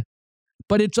word,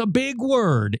 but it's a big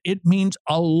word. It means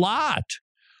a lot.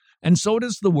 And so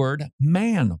does the word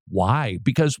man. Why?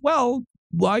 Because, well,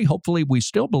 why? Hopefully we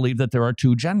still believe that there are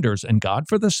two genders, and God,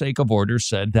 for the sake of order,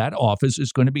 said that office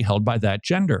is going to be held by that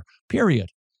gender, period.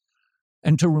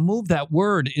 And to remove that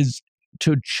word is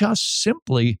to just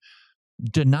simply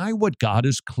deny what God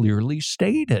has clearly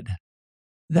stated.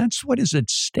 That's what is at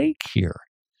stake here.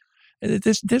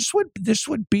 This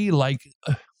would be like,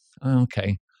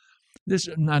 okay, this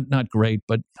is not great,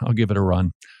 but I'll give it a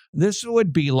run. This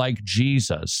would be like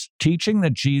Jesus teaching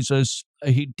that Jesus,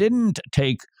 he didn't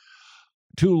take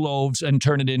 2 loaves and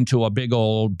turn it into a big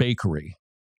old bakery.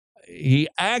 He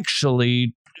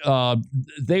actually,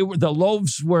 the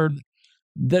loaves were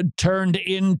that turned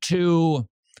into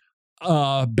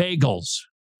bagels.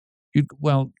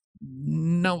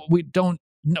 No, we don't.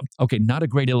 No, okay, not a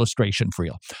great illustration for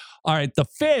you. All right, the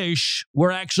fish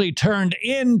were actually turned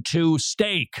into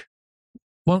steak.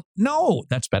 Well, no,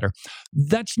 that's better.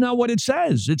 That's not what it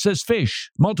says. It says fish.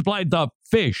 Multiplied the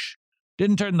fish.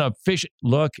 Didn't turn the fish.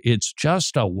 Look, it's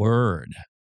just a word.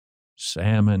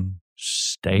 Salmon,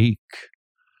 steak.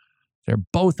 They're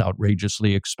both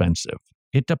outrageously expensive.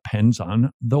 It depends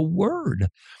on the word.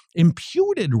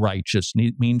 Imputed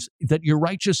righteousness means that your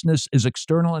righteousness is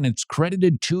external and it's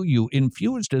credited to you.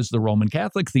 Infused is the Roman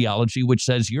Catholic theology, which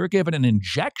says you're given an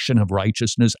injection of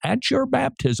righteousness at your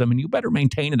baptism, and you better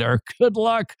maintain it, or good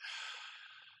luck.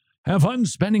 Have fun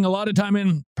spending a lot of time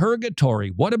in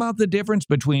purgatory. What about the difference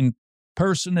between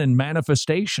person and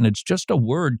manifestation? It's just a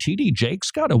word. T.D.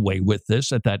 Jakes got away with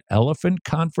this at that elephant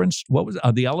conference. What was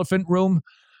the elephant room?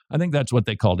 I think that's what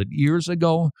they called it years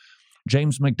ago.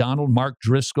 James McDonald, Mark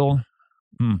Driscoll,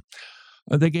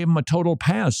 they gave him a total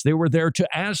pass. They were there to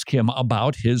ask him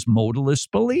about his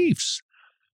modalist beliefs.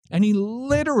 And he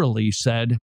literally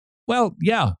said, well,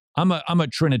 yeah, I'm a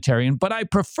Trinitarian, but I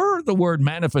prefer the word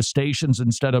manifestations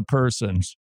instead of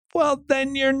persons. Well,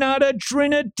 then you're not a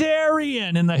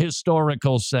Trinitarian in the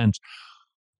historical sense.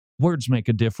 Words make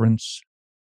a difference.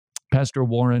 Pastor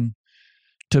Warren,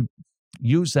 to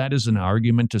use that as an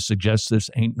argument to suggest this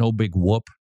ain't no big whoop,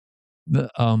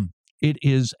 it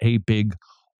is a big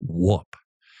whoop.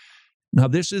 Now,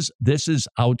 this is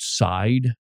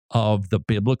outside of the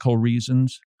biblical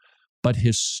reasons, but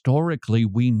historically,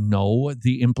 we know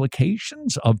the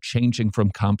implications of changing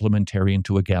from complementarian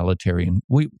to egalitarian.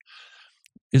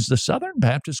 Is the Southern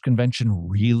Baptist Convention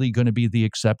really going to be the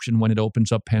exception when it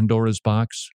opens up Pandora's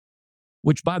box?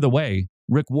 Which, by the way,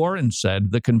 Rick Warren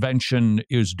said the convention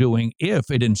is doing if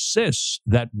it insists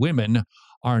that women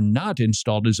are not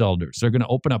installed as elders. They're going to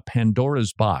open up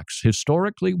Pandora's box.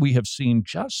 Historically, we have seen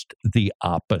just the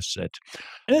opposite.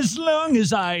 As long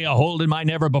as I hold in my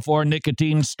never-before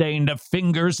nicotine-stained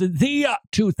fingers the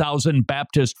 2000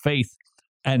 Baptist Faith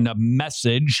and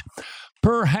Message,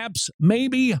 perhaps,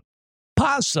 maybe,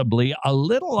 possibly a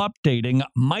little updating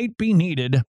might be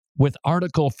needed with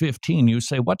Article 15. You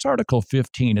say, what's Article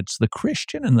 15? It's the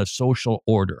Christian and the social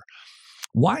order.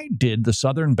 Why did the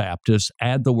Southern Baptists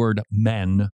add the word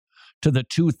men to the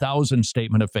 2000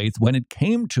 Statement of Faith when it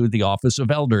came to the office of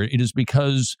elder? It is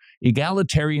because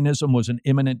egalitarianism was an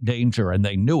imminent danger, and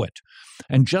they knew it.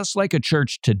 And just like a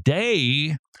church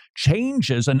today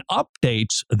changes and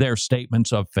updates their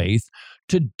statements of faith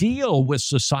to deal with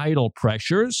societal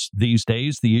pressures, these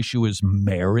days the issue is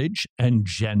marriage and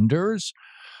genders.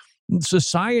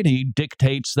 Society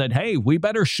dictates that, hey, we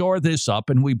better shore this up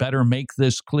and we better make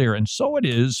this clear. And so it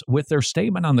is with their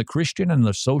statement on the Christian and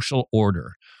the social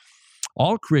order.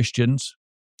 All Christians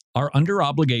are under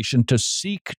obligation to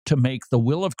seek to make the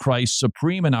will of Christ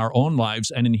supreme in our own lives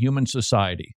and in human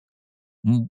society.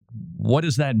 What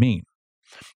does that mean?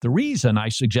 The reason I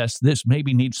suggest this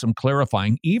maybe needs some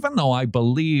clarifying, even though I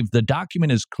believe the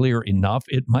document is clear enough,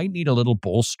 it might need a little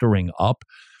bolstering up.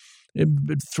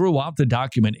 Throughout the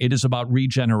document, it is about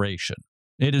regeneration.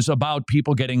 It is about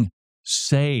people getting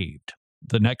saved.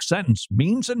 The next sentence,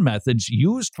 means and methods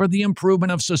used for the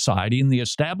improvement of society and the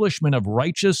establishment of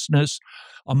righteousness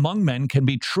among men can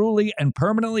be truly and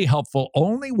permanently helpful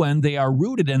only when they are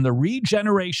rooted in the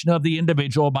regeneration of the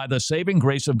individual by the saving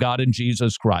grace of God in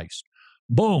Jesus Christ.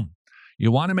 Boom.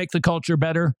 You want to make the culture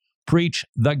better? Preach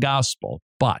the gospel.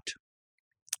 But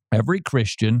every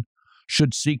Christian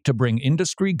should seek to bring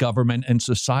industry, government, and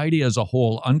society as a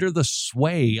whole under the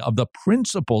sway of the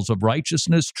principles of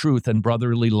righteousness, truth, and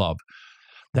brotherly love.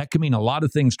 That could mean a lot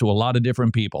of things to a lot of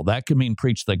different people. That could mean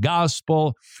preach the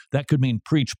gospel. That could mean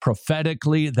preach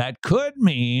prophetically. That could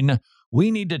mean We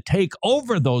need to take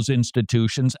over those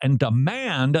institutions and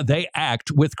demand they act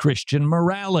with Christian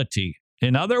morality.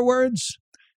 In other words,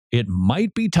 it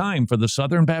might be time for the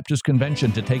Southern Baptist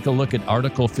Convention to take a look at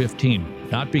Article 15,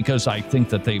 not because I think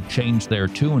that they've changed their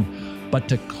tune, but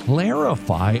to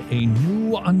clarify a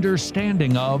new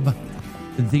understanding of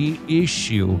the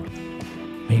issue.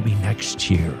 Maybe next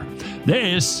year.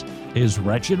 This is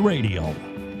Wretched Radio.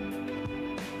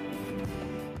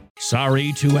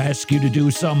 Sorry to ask you to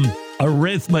do some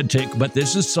arithmetic, but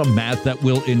this is some math that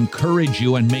will encourage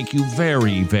you and make you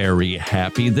very, very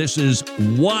happy. This is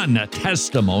one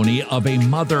testimony of a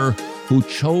mother who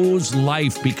chose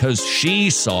life because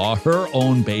she saw her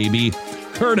own baby,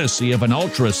 courtesy of an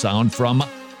ultrasound from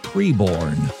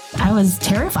preborn. I was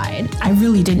terrified. I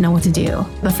really didn't know what to do.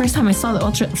 The first time I saw the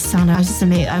ultrasound, I was just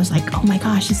amazed. I was like, oh my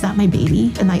gosh, is that my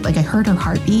baby? And I heard her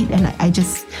heartbeat, and I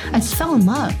just fell in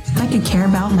love. If I could care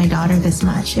about my daughter this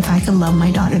much, if I could love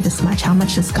my daughter this much, how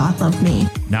much does God love me?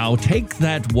 Now take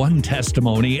that one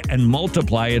testimony and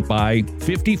multiply it by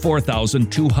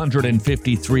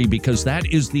 54,253, because that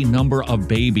is the number of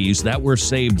babies that were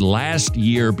saved last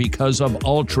year because of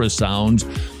ultrasounds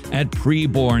at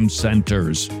preborn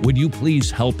centers. Would you please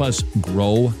help us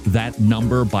grow that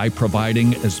number by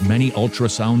providing as many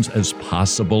ultrasounds as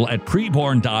possible at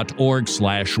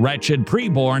preborn.org/wretched,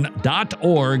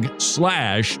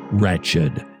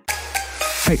 preborn.org/wretched.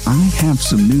 Hey, I have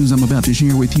some news I'm about to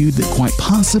share with you that quite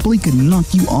possibly could knock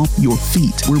you off your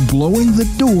feet. We're blowing the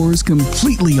doors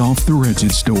completely off the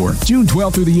Wretched Store. June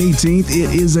 12th through the 18th,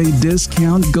 it is a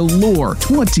discount galore.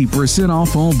 20%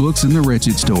 off all books in the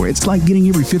Wretched Store. It's like getting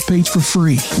every 5th page for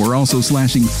free. We're also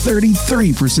slashing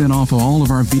 33% off of all of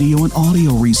our video and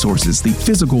audio resources, the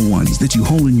physical ones that you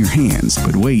hold in your hands.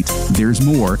 But wait, there's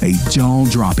more. A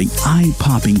jaw-dropping,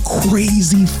 eye-popping,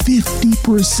 crazy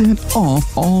 50%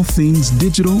 off all things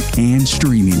digital and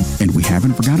streaming. And we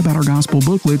haven't forgot about our gospel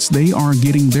booklets. They are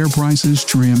getting their prices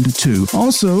trimmed too.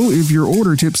 Also, if your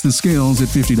order tips the scales at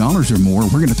 $50 or more,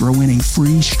 we're going to throw in a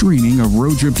free streaming of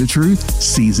Road Trip to Truth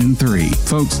Season 3.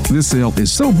 Folks, this sale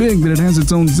is so big that it has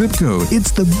its own zip code.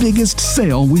 It's the biggest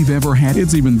sale we've ever had.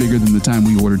 It's even bigger than the time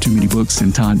we ordered too many books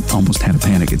and Todd almost had a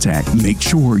panic attack. Make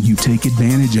sure you take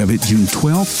advantage of it June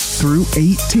 12th through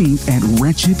 18th at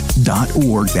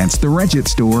wretched.org. That's the Wretched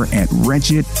Store at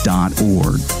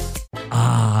wretched.org.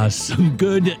 Some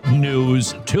good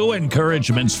news. 2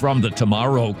 encouragements from the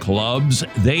Tomorrow Clubs.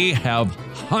 They have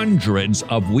hundreds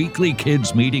of weekly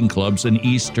kids meeting clubs in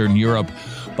Eastern Europe,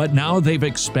 but now they've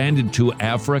expanded to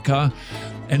Africa,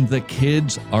 and the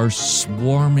kids are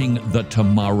swarming the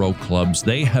Tomorrow Clubs.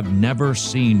 They have never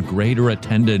seen greater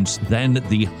attendance than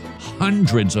the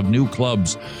hundreds of new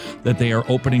clubs that they are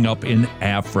opening up in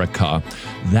Africa.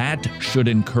 That should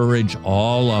encourage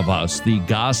all of us. The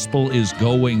gospel is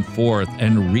going forth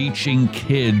and reaching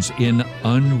kids in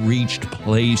unreached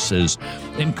places.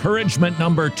 Encouragement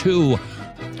number 2,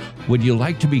 would you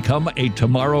like to become a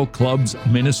Tomorrow Clubs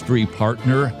ministry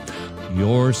partner?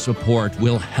 Your support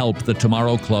will help the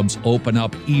Tomorrow Clubs open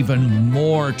up even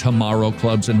more Tomorrow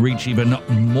Clubs and reach even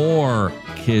more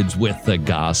kids with the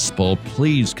gospel.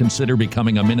 Please consider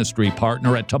becoming a ministry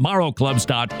partner at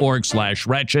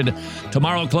tomorrowclubs.org/wretched,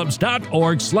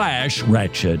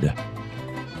 tomorrowclubs.org/wretched.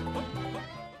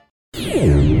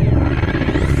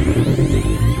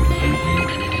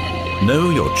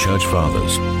 Know your church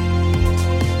fathers.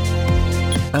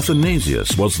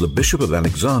 Athanasius was the Bishop of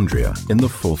Alexandria in the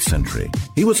 4th century.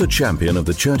 He was a champion of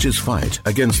the church's fight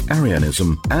against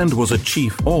Arianism and was a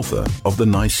chief author of the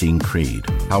Nicene Creed.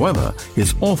 However,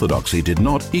 his orthodoxy did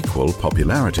not equal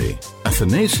popularity.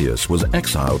 Athanasius was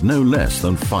exiled no less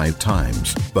than 5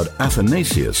 times, but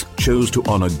Athanasius chose to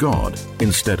honor God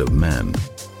instead of man.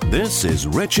 This is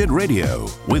Wretched Radio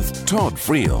with Todd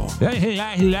Friel. The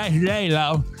subject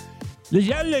of is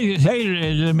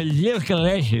a difficult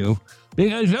issue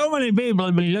because so many people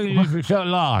have been looking at this for so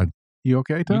long. You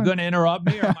okay, Todd? You going to interrupt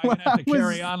me, or am I going to have to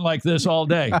carry on like this all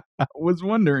day? I was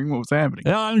wondering what was happening.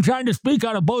 I'm trying to speak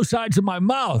out of both sides of my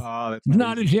mouth. Oh, that's it's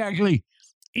not exactly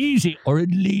easy, or at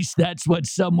least that's what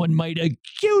someone might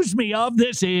accuse me of.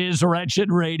 This is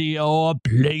Wretched Radio, a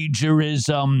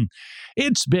plagiarism.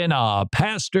 It's been a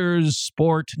pastor's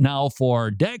sport now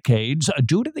for decades.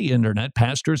 Due to the internet,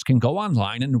 pastors can go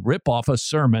online and rip off a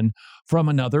sermon from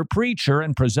another preacher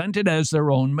and present it as their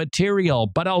own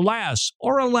material. But alas,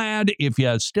 or a lad, if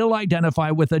you still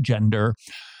identify with a gender,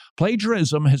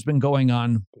 plagiarism has been going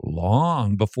on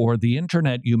long before the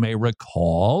internet, you may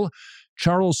recall.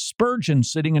 Charles Spurgeon,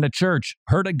 sitting in a church,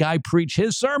 heard a guy preach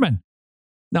his sermon.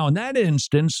 Now, in that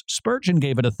instance, Spurgeon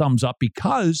gave it a thumbs up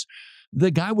because the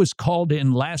guy was called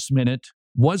in last minute,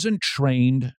 wasn't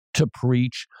trained to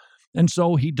preach, And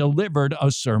so he delivered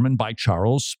a sermon by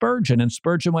Charles Spurgeon, and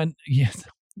Spurgeon went, yeah,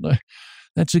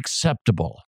 that's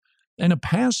acceptable. And a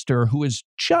pastor who is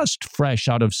just fresh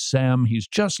out of SEM, he's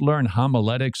just learned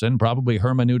homiletics and probably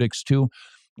hermeneutics too,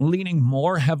 leaning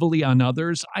more heavily on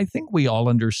others. I think we all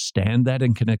understand that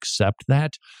and can accept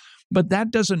that. But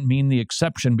that doesn't mean the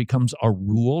exception becomes a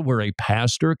rule where a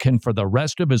pastor can, for the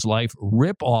rest of his life,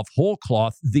 rip off whole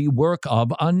cloth the work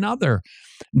of another.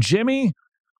 Jimmy,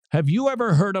 have you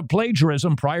ever heard of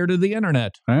plagiarism prior to the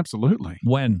internet? Absolutely.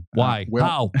 When? Why?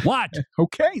 How? What?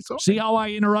 Okay. So see how I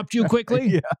interrupt you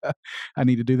quickly? Yeah. I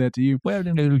need to do that to you. Well,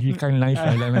 you're kind of nice.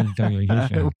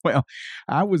 Well,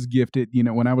 I was gifted,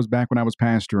 when I was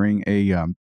pastoring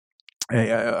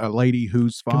a lady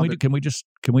whose father. Can we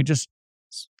just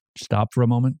stop for a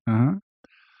moment?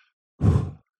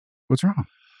 What's wrong?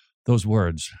 Those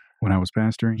words. When I was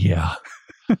pastoring? Yeah.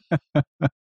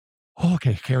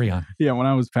 Okay, carry on. Yeah, when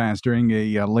I was pastoring,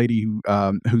 a lady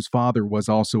whose father was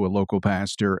also a local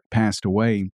pastor passed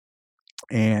away,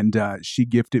 and she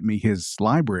gifted me his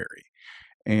library.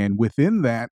 And within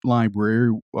that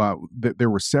library, there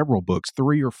were several books,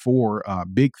 3 or 4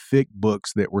 big, thick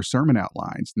books that were sermon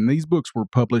outlines. And these books were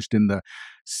published in the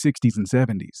 60s and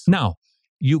 70s. Now,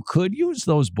 you could use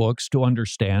those books to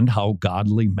understand how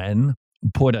godly men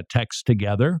put a text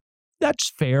together.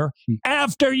 That's fair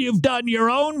after you've done your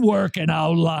own work in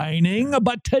outlining.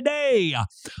 But today,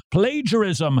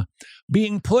 plagiarism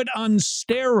being put on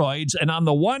steroids. And on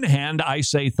the one hand, I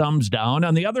say thumbs down.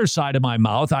 On the other side of my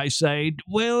mouth, I say,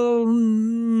 well,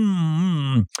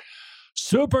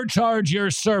 supercharge your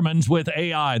sermons with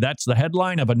AI. That's the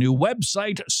headline of a new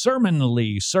website,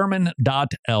 Sermonly,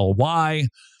 sermon.ly,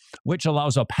 which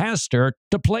allows a pastor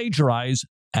to plagiarize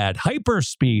at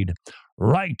hyperspeed.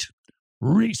 Write,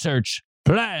 research,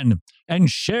 plan, and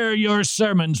share your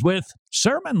sermons with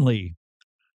Sermonly.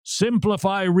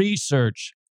 Simplify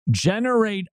research,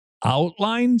 generate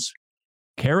outlines,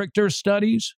 character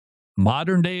studies,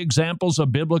 modern-day examples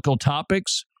of biblical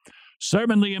topics.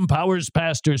 Sermonly empowers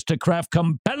pastors to craft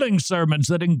compelling sermons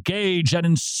that engage and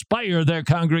inspire their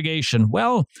congregation.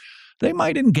 Well, they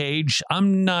might engage.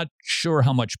 I'm not sure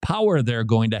how much power they're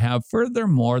going to have.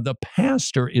 Furthermore, the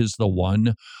pastor is the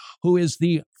one who is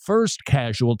the first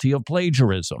casualty of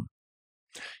plagiarism.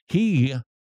 He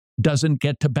doesn't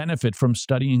get to benefit from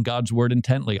studying God's word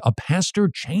intently. A pastor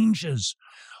changes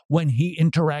when he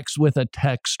interacts with a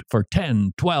text for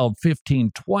 10, 12,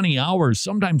 15, 20 hours,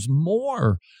 sometimes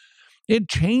more. It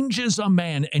changes a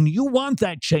man, and you want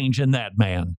that change in that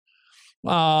man.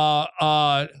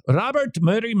 Robert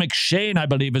Murray McShane, I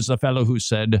believe, is the fellow who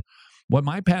said, what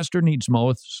my pastor needs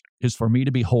most is for me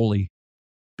to be holy.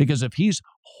 Because if he's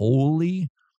holy,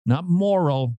 not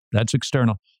moral, that's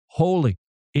external, holy,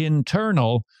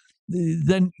 internal,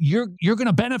 then you're going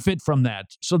to benefit from that.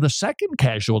 So the second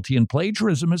casualty in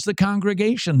plagiarism is the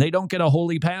congregation. They don't get a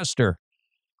holy pastor.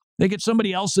 They get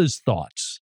somebody else's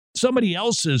thoughts, somebody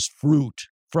else's fruit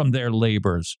from their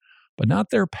labors, but not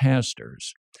their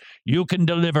pastors. You can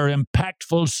deliver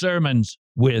impactful sermons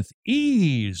with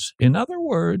ease. In other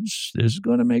words, this is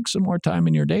going to make some more time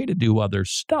in your day to do other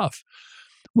stuff.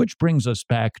 Which brings us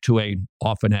back to a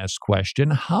often asked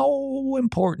question: how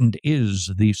important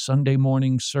is the Sunday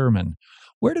morning sermon?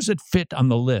 Where does it fit on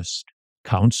the list?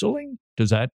 Counseling? Does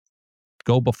that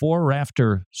go before or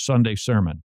after Sunday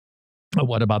sermon?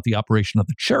 What about the operation of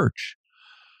the church?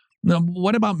 Now,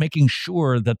 what about making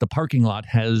sure that the parking lot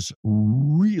has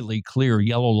really clear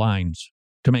yellow lines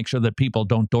to make sure that people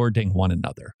don't door ding one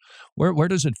another? Where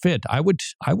does it fit? I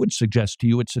would suggest to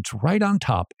you it sits right on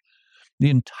top. The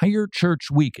entire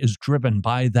church week is driven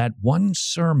by that one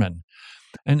sermon.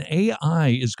 And AI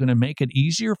is going to make it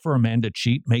easier for a man to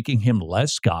cheat, making him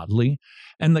less godly.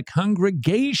 And the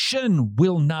congregation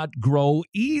will not grow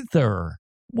either.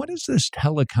 What is this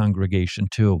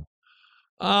telecongregation to?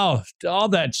 Oh, all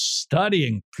that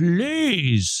studying,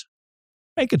 please.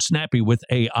 Make it snappy with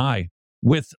AI.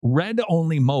 With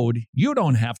read-only mode, you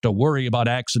don't have to worry about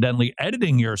accidentally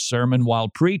editing your sermon while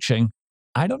preaching.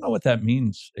 I don't know what that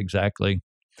means exactly.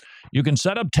 You can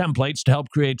set up templates to help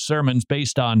create sermons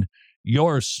based on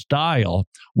your style.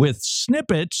 With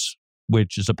snippets,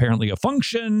 which is apparently a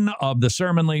function of the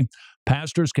Sermonly,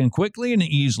 pastors can quickly and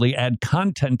easily add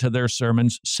content to their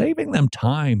sermons, saving them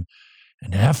time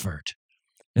and effort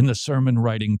in the sermon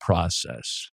writing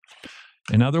process.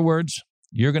 In other words,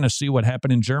 you're going to see what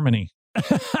happened in Germany.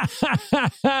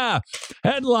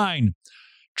 Headline: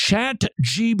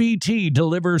 ChatGPT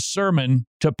delivers sermon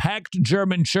to packed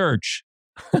German church.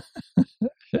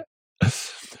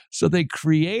 So they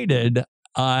created,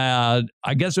 I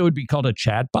guess it would be called a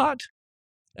chatbot.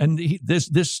 And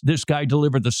this guy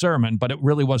delivered the sermon, but it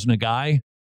really wasn't a guy.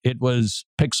 It was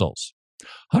pixels.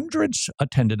 Hundreds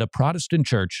attended a Protestant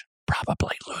church,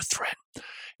 probably Lutheran,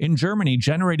 in Germany,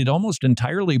 generated almost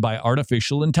entirely by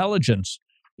artificial intelligence.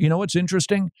 You know what's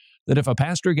interesting? That if a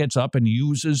pastor gets up and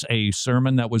uses a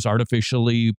sermon that was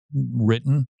artificially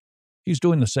written, he's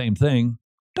doing the same thing.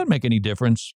 Doesn't make any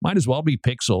difference. Might as well be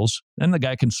pixels. Then the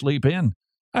guy can sleep in.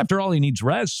 After all, he needs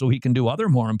rest so he can do other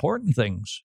more important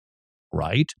things.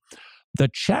 Right? The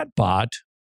chatbot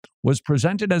was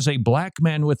presented as a black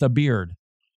man with a beard.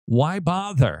 Why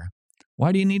bother?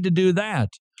 Why do you need to do that?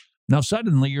 Now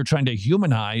suddenly you're trying to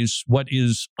humanize what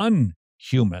is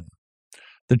unhuman.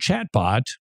 The chatbot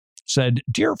said,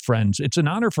 "Dear friends, it's an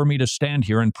honor for me to stand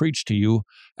here and preach to you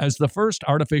as the first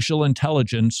artificial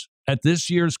intelligence at this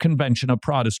year's convention of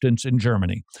Protestants in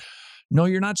Germany." No,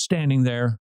 you're not standing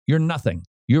there. You're nothing.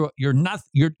 You're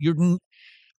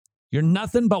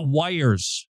nothing but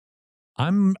wires.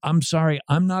 I'm sorry.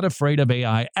 I'm not afraid of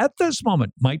AI at this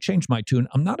moment. Might change my tune.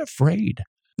 I'm not afraid.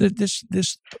 This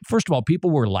first of all,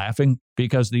 people were laughing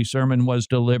because the sermon was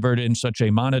delivered in such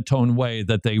a monotone way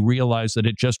that they realized that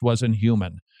it just wasn't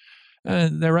human.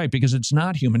 They're right, because it's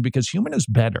not human, because human is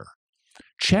better.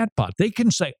 Chatbot, they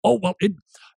can say, oh, well,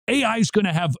 AI is going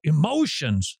to have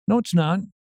emotions. No, it's not.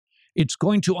 It's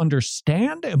going to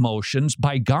understand emotions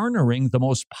by garnering the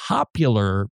most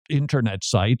popular internet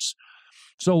sites.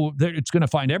 So it's going to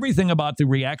find everything about the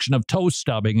reaction of toe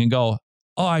stubbing and go,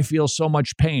 oh, I feel so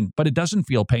much pain. But it doesn't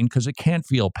feel pain because it can't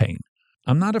feel pain.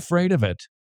 I'm not afraid of it.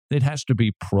 It has to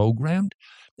be programmed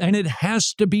and it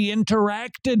has to be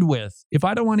interacted with. If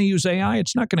I don't want to use AI,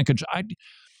 it's not going to.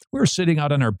 We were sitting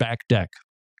out on our back deck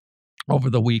over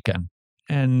the weekend.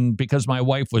 And because my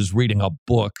wife was reading a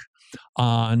book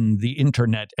on the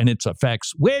internet and its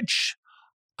effects, which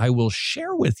I will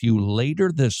share with you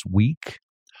later this week,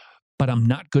 but I'm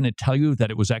not going to tell you that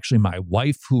it was actually my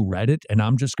wife who read it, and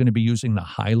I'm just going to be using the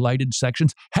highlighted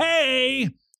sections. Hey,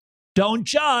 don't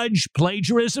judge.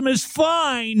 Plagiarism is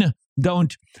fine.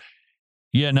 Don't,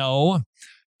 And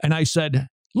I said,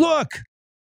 look,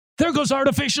 there goes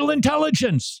artificial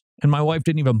intelligence. And my wife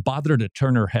didn't even bother to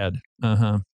turn her head.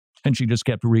 And she just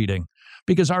kept reading.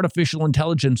 Because artificial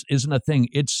intelligence isn't a thing.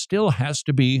 It still has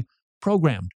to be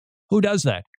programmed. Who does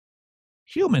that?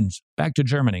 Humans. Back to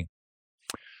Germany.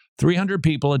 300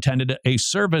 people attended a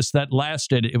service that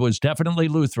lasted, it was definitely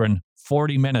Lutheran,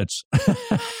 40 minutes.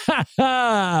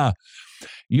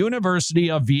 University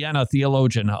of Vienna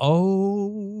theologian.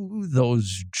 Oh,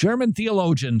 those German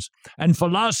theologians and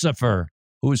philosopher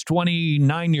who was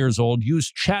 29 years old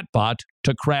used chatbot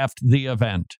to craft the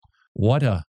event. What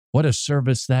a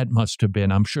service that must have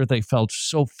been. I'm sure they felt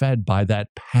so fed by that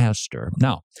pastor.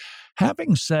 Now,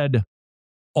 having said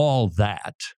all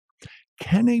that,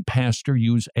 can a pastor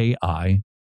use AI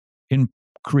in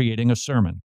creating a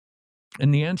sermon?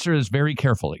 And the answer is very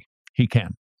carefully. He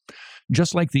can.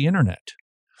 Just like the internet.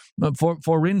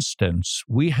 For instance,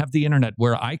 we have the internet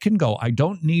where I can go. I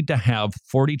don't need to have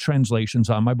 40 translations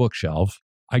on my bookshelf.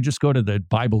 I just go to the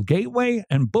Bible Gateway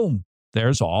and boom,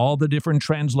 there's all the different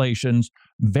translations.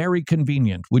 Very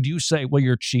convenient. Would you say, well,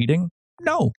 you're cheating?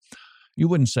 No, you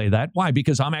wouldn't say that. Why?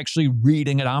 Because I'm actually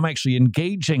reading it. I'm actually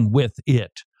engaging with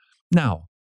it. Now,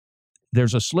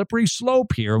 there's a slippery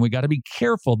slope here, and we got to be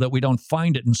careful that we don't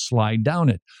find it and slide down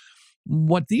it.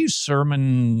 What these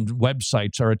sermon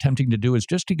websites are attempting to do is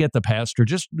just to get the pastor,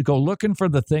 just to go looking for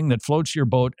the thing that floats your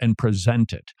boat and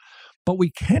present it. But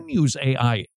we can use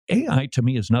AI. AI to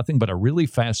me is nothing but a really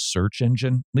fast search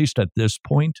engine, at least at this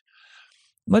point.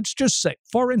 Let's just say,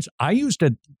 for instance, I used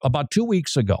it about 2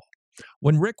 weeks ago.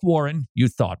 When Rick Warren, you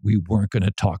thought we weren't going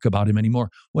to talk about him anymore.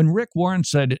 When Rick Warren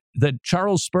said that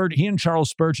he and Charles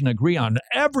Spurgeon agree on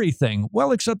everything,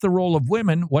 well, except the role of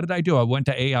women, what did I do? I went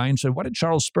to AI and said, what did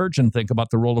Charles Spurgeon think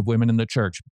about the role of women in the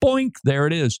church? Boink, there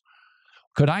it is.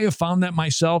 Could I have found that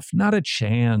myself? Not a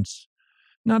chance.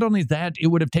 Not only that, it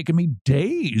would have taken me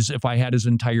days if I had his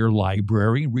entire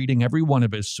library, reading every one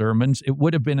of his sermons. It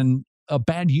would have been a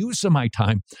bad use of my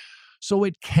time. So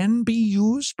it can be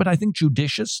used, but I think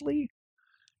judiciously,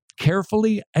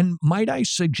 carefully, and might I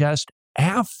suggest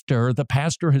after the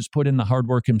pastor has put in the hard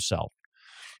work himself.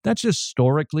 That's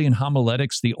historically in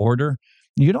homiletics the order.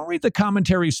 You don't read the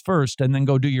commentaries first and then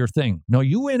go do your thing. No,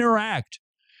 you interact.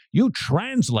 You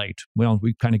translate. Well,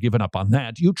 we've kind of given up on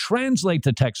that. You translate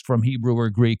the text from Hebrew or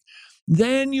Greek.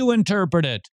 Then you interpret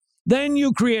it. Then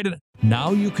you create it. Now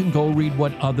you can go read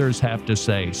what others have to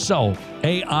say. So,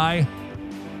 AI,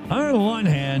 on one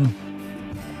hand,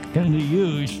 can be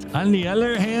used. On the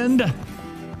other hand,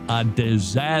 a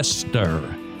disaster.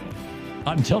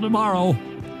 Until tomorrow,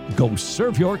 go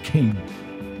serve your king.